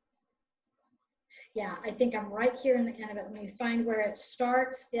 Yeah, I think I'm right here in the end of it. Let me find where it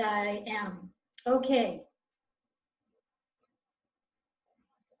starts. I am. Okay.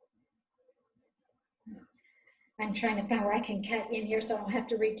 I'm trying to find where I can cut in here so I don't have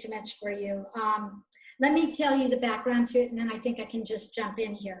to read too much for you. Let me tell you the background to it, and then I think I can just jump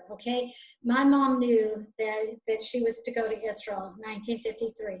in here, okay? My mom knew that she was to go to Israel in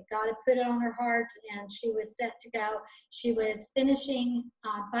 1953. God had put it on her heart, and she was set to go. She was finishing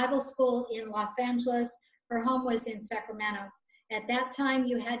Bible school in Los Angeles. Her home was in Sacramento. At that time,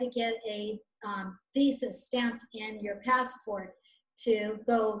 you had to get a visa stamped in your passport to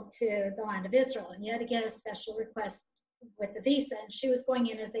go to the land of Israel, and you had to get a special request with the visa, and she was going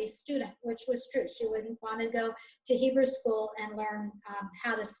in as a student, which was true. She wouldn't want to go to Hebrew school and learn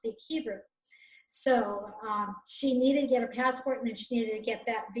how to speak Hebrew. So she needed to get a passport, and then she needed to get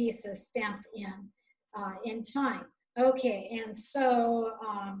that visa stamped in time. Okay, and so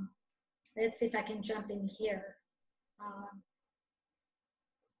let's see if I can jump in here.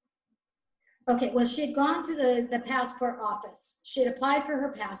 Okay, well, she had gone to the passport office. She had applied for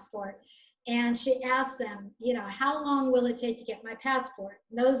her passport, and she asked them, you know, how long will it take to get my passport?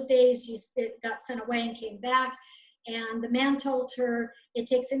 In those days, it got sent away and came back, and the man told her it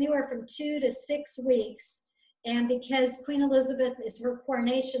takes anywhere from 2 to 6 weeks, and because Queen Elizabeth is her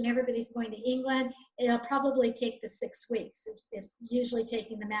coronation, everybody's going to England, it'll probably take the 6 weeks. It's usually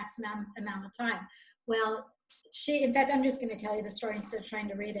taking the maximum amount of time. Well, in fact, I'm just going to tell you the story instead of trying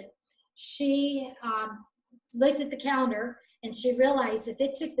to read it. She looked at the calendar and she realized if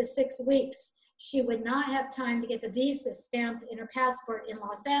it took the 6 weeks, she would not have time to get the visa stamped in her passport in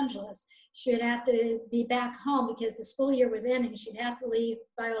Los Angeles. She would have to be back home because the school year was ending. She'd have to leave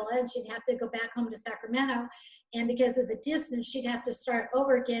Biola and she'd have to go back home to Sacramento. And because of the distance, she'd have to start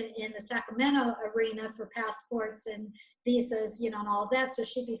over again in the Sacramento arena for passports and visas, you know, and all of that. So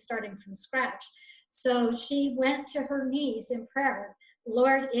she'd be starting from scratch. So she went to her knees in prayer.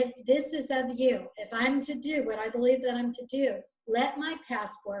 Lord, if this is of you, if I'm to do what I believe that I'm to do, let my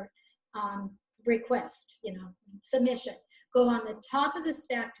passport request, you know, submission, go on the top of the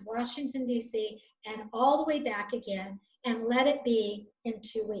stack to Washington, D.C., and all the way back again, and let it be in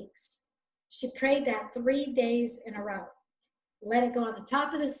 2 weeks. She prayed that 3 days in a row. Let it go on the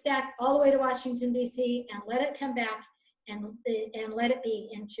top of the stack all the way to Washington, D.C., and let it come back and let it be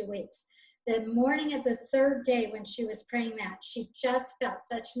in 2 weeks. The morning of the third day when she was praying that, she just felt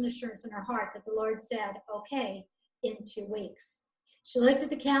such an assurance in her heart that the Lord said, okay, in 2 weeks. She looked at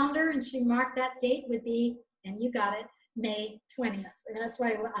the calendar and she marked that date would be, and you got it, May 20th. And that's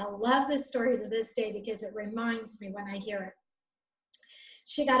why I love this story to this day, because it reminds me when I hear it.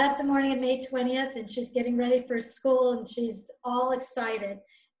 She got up the morning of May 20th and she's getting ready for school, and she's all excited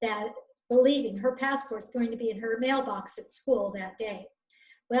that, believing her passport's going to be in her mailbox at school that day.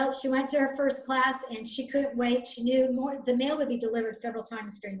 Well, she went to her first class and she couldn't wait. She knew the mail would be delivered several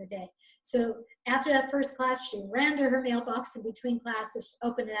times during the day. So after that first class, she ran to her mailbox, and between classes, she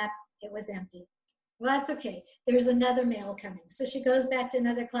opened it up, it was empty. Well, that's okay. There's another mail coming. So she goes back to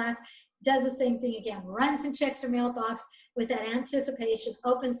another class, does the same thing again, runs and checks her mailbox with that anticipation,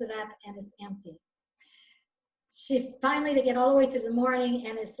 opens it up, and it's empty. They get all the way through the morning,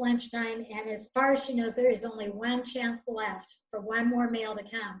 and it's lunchtime, and as far as she knows, there is only one chance left for one more mail to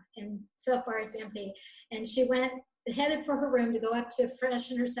come, and so far it's empty. And she headed for her room to go up to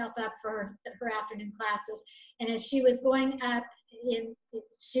freshen herself up for her afternoon classes. And as she was going up,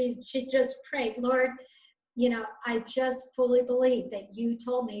 she just prayed, Lord, I just fully believe that you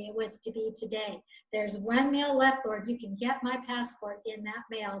told me it was to be today. There's one mail left, Lord. You can get my passport in that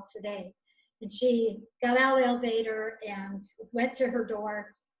mail today. And she got out of the elevator and went to her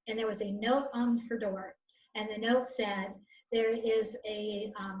door, and there was a note on her door. And the note said, there is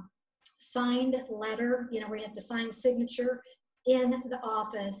a signed letter, where you have to sign signature, in the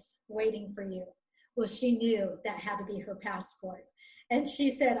office waiting for you. Well, she knew that had to be her passport. And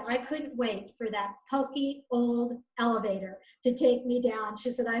she said, I couldn't wait for that pokey old elevator to take me down. She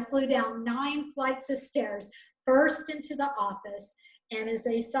said, I flew down 9 flights of stairs, burst into the office, and as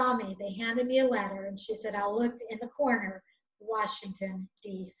they saw me, they handed me a letter. And she said, I looked in the corner, Washington,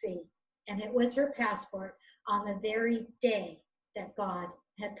 D.C. And it was her passport on the very day that God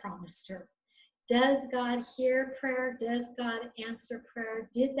had promised her. Does God hear prayer? Does God answer prayer?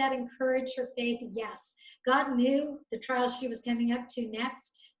 Did that encourage her faith? Yes. God knew the trials she was coming up to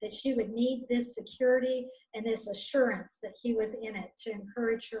next, that she would need this security and this assurance that he was in it to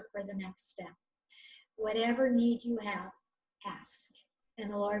encourage her for the next step. Whatever need you have, ask,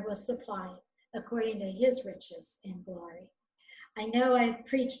 and the Lord will supply according to his riches in glory. I know I've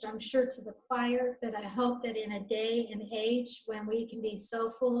preached, I'm sure, to the choir, but I hope that in a day and age when we can be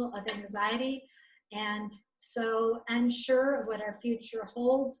so full of anxiety and so unsure of what our future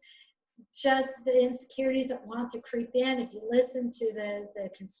holds, just the insecurities that want to creep in, if you listen to the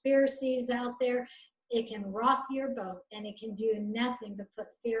conspiracies out there, it can rock your boat, and it can do nothing but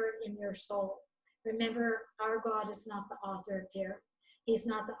put fear in your soul. Remember, our God is not the author of fear. He's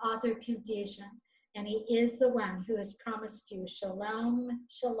not the author of confusion. And he is the one who has promised you shalom,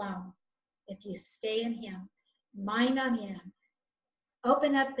 shalom. If you stay in him, mind on him,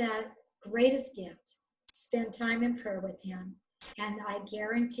 open up that greatest gift, spend time in prayer with him, and I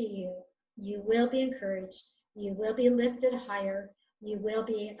guarantee you, you will be encouraged, you will be lifted higher, you will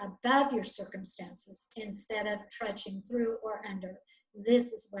be above your circumstances instead of trudging through or under.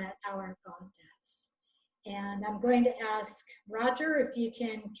 This is what our God does. And I'm going to ask Roger if you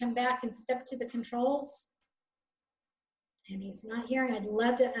can come back and step to the controls. And he's not here. I'd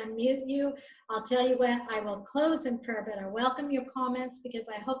love to unmute you. I'll tell you what, I will close in prayer, but I welcome your comments because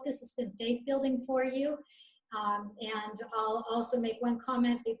I hope this has been faith building for you. And I'll also make one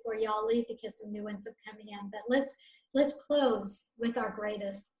comment before y'all leave because some new ones have come in. But let's close with our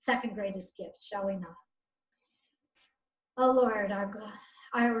second greatest gift, shall we not? Oh Lord, our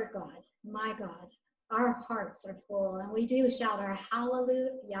God, my God, our hearts are full, and we do shout our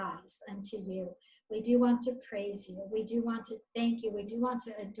hallelujahs unto you. We do want to praise you. We do want to thank you. We do want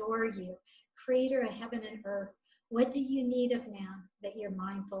to adore you, creator of heaven and earth. What do you need of man that you're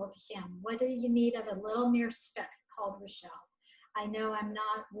mindful of him? What do you need of a little mere speck called Rochelle? I know I'm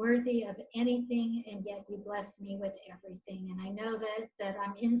not worthy of anything, and yet you bless me with everything. And I know that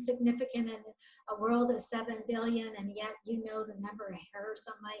I'm insignificant in a world of 7 billion, and yet you know the number of hairs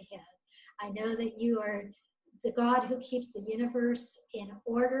on my head. I know that you are the God who keeps the universe in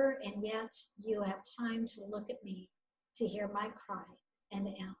order, and yet you have time to look at me, to hear my cry, and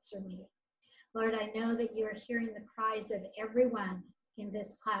to answer me. Lord, I know that you are hearing the cries of everyone in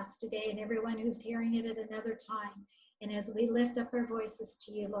this class today and everyone who's hearing it at another time. And as we lift up our voices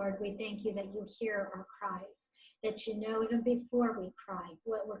to you, Lord, we thank you that you hear our cries, that you know even before we cry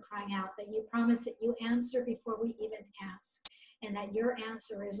what we're crying out, that you promise that you answer before we even ask, and that your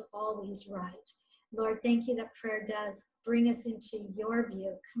answer is always right. Lord, thank you that prayer does bring us into your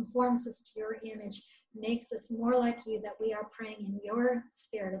view, conforms us to your image, makes us more like you, that we are praying in your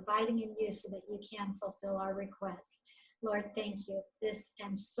spirit, abiding in you so that you can fulfill our requests. Lord, thank you. This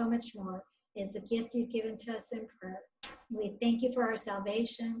and so much more is a gift you've given to us in prayer. We thank you for our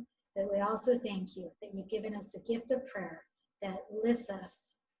salvation, but we also thank you that you've given us a gift of prayer that lifts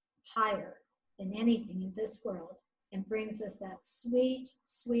us higher than anything in this world and brings us that sweet,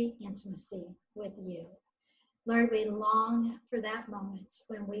 sweet intimacy with you. Lord, we long for that moment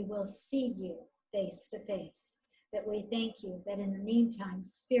when we will see you face to face. But we thank you that in the meantime,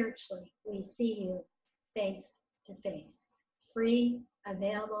 spiritually, we see you face to face. Free,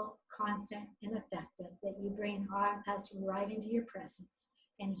 available, constant, and effective, that you bring us right into your presence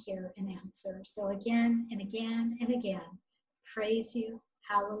and hear an answer. So again and again and again, praise you,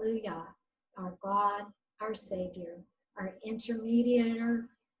 hallelujah, our God, our Savior, our intermediator,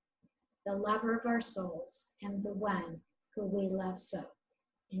 the lover of our souls, and the one who we love so.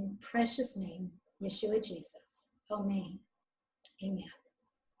 In precious name, Yeshua Jesus. Amen. Amen.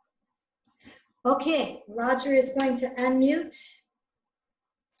 Okay, Roger is going to unmute.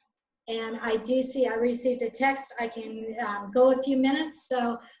 And I do see I received a text. I can go a few minutes.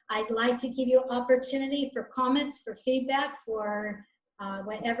 So I'd like to give you opportunity for comments, for feedback, for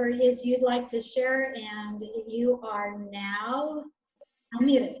whatever it is you'd like to share. And you are now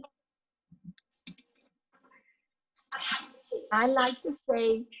unmuted. I like to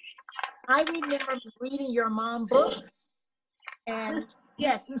say, I remember reading your mom book, and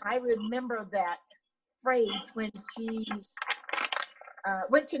yes, I remember that phrase when she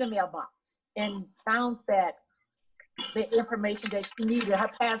went to the mailbox and found that the information that she needed, her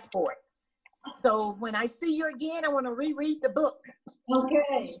passport. So when I see you again, I want to reread the book.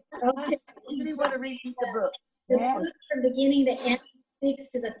 Okay. I really want to reread the book. The Yes. book from beginning to end speaks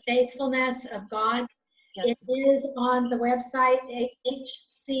to the faithfulness of God. Yes. It is on the website,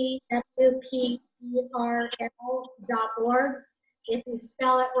 HCWPERL.org. If you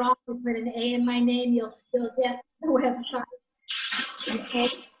spell it wrong, you put an A in my name, you'll still get the website. Okay,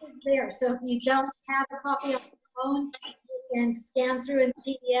 it's there. So if you don't have a copy on your phone, you can scan through in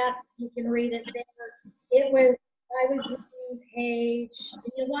PDF. You can read it there. I was reading page,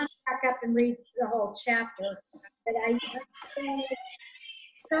 you want to back up and read the whole chapter, but I say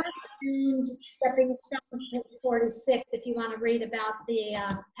stepping stones, page 46, if you want to read about the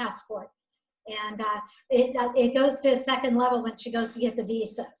passport. And it goes to a second level when she goes to get the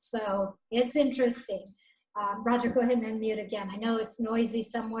visa. So it's interesting. Roger, go ahead and unmute again. I know it's noisy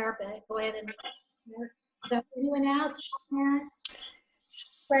somewhere, but go ahead and mute. So anyone else? Comments?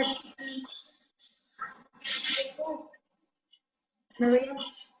 Questions? Maria?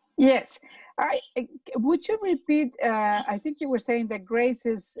 Yes. Would you repeat? I think you were saying that grace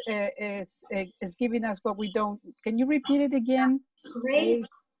is giving us what we don't. Can you repeat it again? Grace.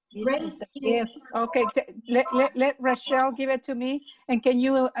 Okay. Let Rachel give it to me. And can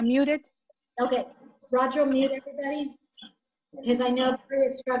you unmute it? Okay. Roger, mute everybody, because I know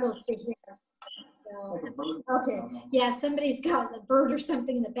Maria struggles to hear us. So, okay. Yeah, somebody's got a bird or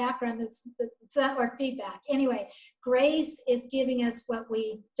something in the background. It's not our feedback. Anyway, grace is giving us what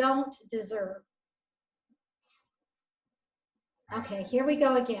we don't deserve. Okay, here we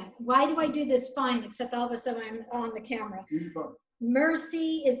go again. Why do I do this fine, except all of a sudden I'm on the camera?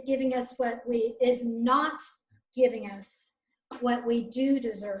 Mercy is giving us what is not giving us what we do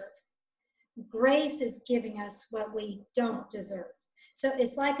deserve. Grace is giving us what we don't deserve. So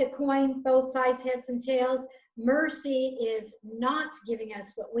it's like a coin, both sides, heads and tails. Mercy is not giving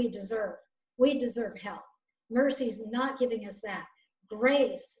us what we deserve. We deserve hell. Mercy is not giving us that.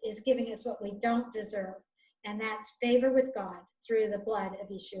 Grace is giving us what we don't deserve, and that's favor with God through the blood of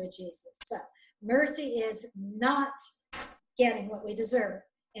Yeshua Jesus. So mercy is not getting what we deserve,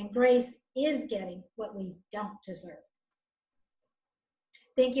 and grace is getting what we don't deserve.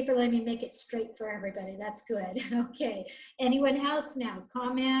 Thank you for letting me make it straight for everybody. That's good. Okay. Anyone else now?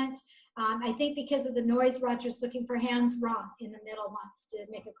 Comment? I think because of the noise, Roger's looking for hands. Ron in the middle wants to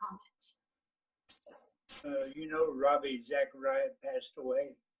make a comment. So. You know, Robbie Zachariah passed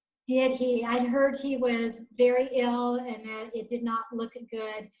away. Did he? I'd heard he was very ill and it did not look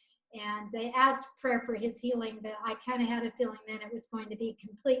good. And they asked prayer for his healing, but I kind of had a feeling then it was going to be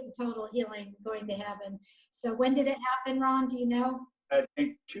complete and total healing, going to heaven. So when did it happen, Ron? Do you know? I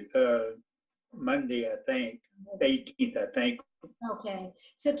think Monday, I think, 18th, I think. Okay.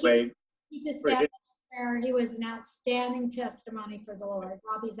 So keep his family in prayer. He was an outstanding testimony for the Lord.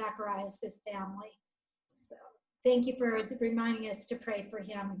 Robbie Zacharias, his family. So thank you for reminding us to pray for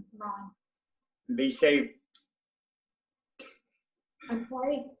him, Ron. Be safe. I'm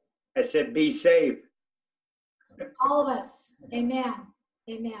sorry? I said, be safe. All of us. Amen.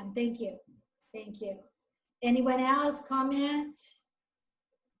 Amen. Thank you. Thank you. Anyone else comment?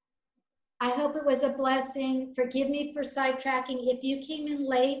 I hope it was a blessing. Forgive me for sidetracking. If you came in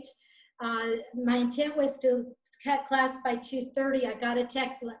late, my intent was to cut class by 2:30. I got a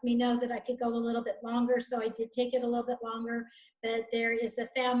text to let me know that I could go a little bit longer, so I did take it a little bit longer. But there is a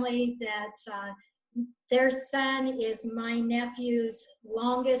family that their son is my nephew's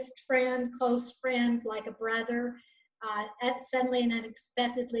longest friend, close friend, like a brother. Suddenly and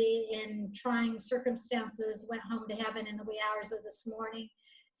unexpectedly, in trying circumstances, went home to heaven in the wee hours of this morning.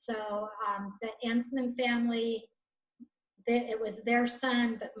 So the Ensman family, it was their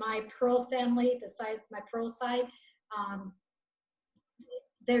son, but my Pearl family, my Pearl side,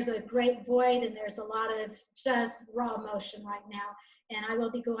 there's a great void and there's a lot of just raw emotion right now. And I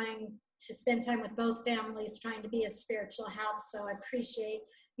will be going to spend time with both families, trying to be a spiritual help. So I appreciate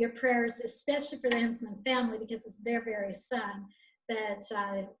your prayers, especially for the Ensman family, because it's their very son.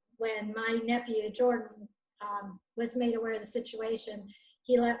 That when my nephew, Jordan, was made aware of the situation,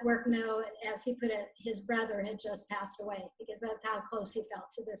 he let work know, as he put it, his brother had just passed away, because that's how close he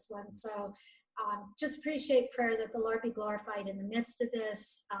felt to this one. So just appreciate prayer that the Lord be glorified in the midst of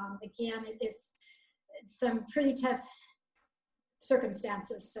this. Again, it's some pretty tough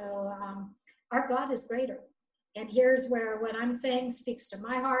circumstances. So our God is greater. And here's where what I'm saying speaks to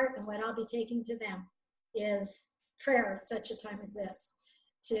my heart, and what I'll be taking to them is prayer at such a time as this.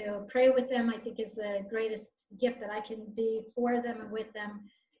 To pray with them, I think, is the greatest gift that I can be for them and with them.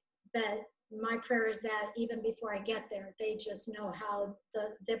 But my prayer is that even before I get there, they just know how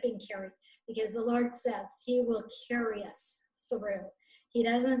they're being carried, because the Lord says he will carry us through. He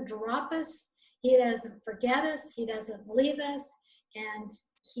doesn't drop us. He doesn't forget us. He doesn't leave us. And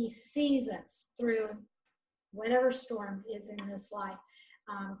he sees us through whatever storm is in this life.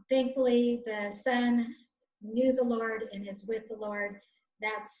 Thankfully, the son knew the Lord and is with the Lord.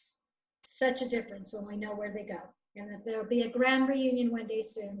 That's such a difference when we know where they go. And that there'll be a grand reunion one day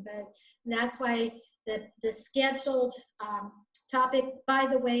soon. But that's why the scheduled topic, by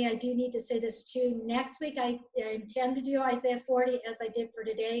the way, I do need to say this too. Next week, I intend to do Isaiah 40 as I did for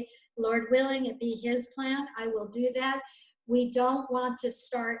today. Lord willing, it be his plan. I will do that. We don't want to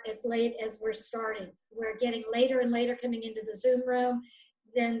start as late as we're starting. We're getting later and later coming into the Zoom room.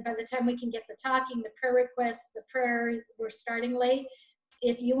 Then by the time we can get the talking, the prayer requests, the prayer, we're starting late.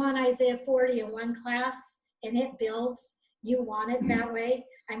 If you want Isaiah 40 in one class and it builds, you want it that way.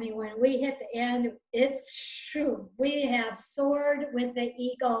 I mean, when we hit the end, it's true. We have soared with the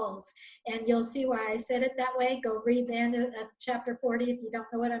eagles. And you'll see why I said it that way. Go read the end of chapter 40 if you don't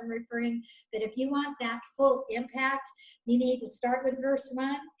know what I'm referring. But if you want that full impact, you need to start with verse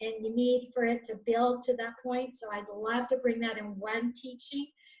 1, and you need for it to build to that point. So I'd love to bring that in one teaching.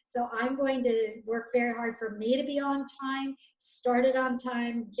 So I'm going to work very hard for me to be on time, start it on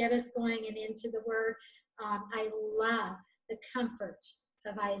time, get us going and into the word. I love the comfort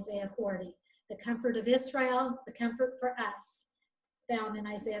of Isaiah 40, the comfort of Israel, the comfort for us found in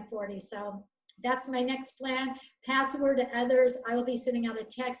Isaiah 40. So that's my next plan. Pass the word to others. I will be sending out a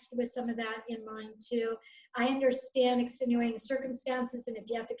text with some of that in mind too. I understand extenuating circumstances, and if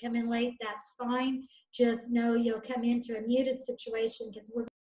you have to come in late, that's fine. Just know you'll come into a muted situation, because we're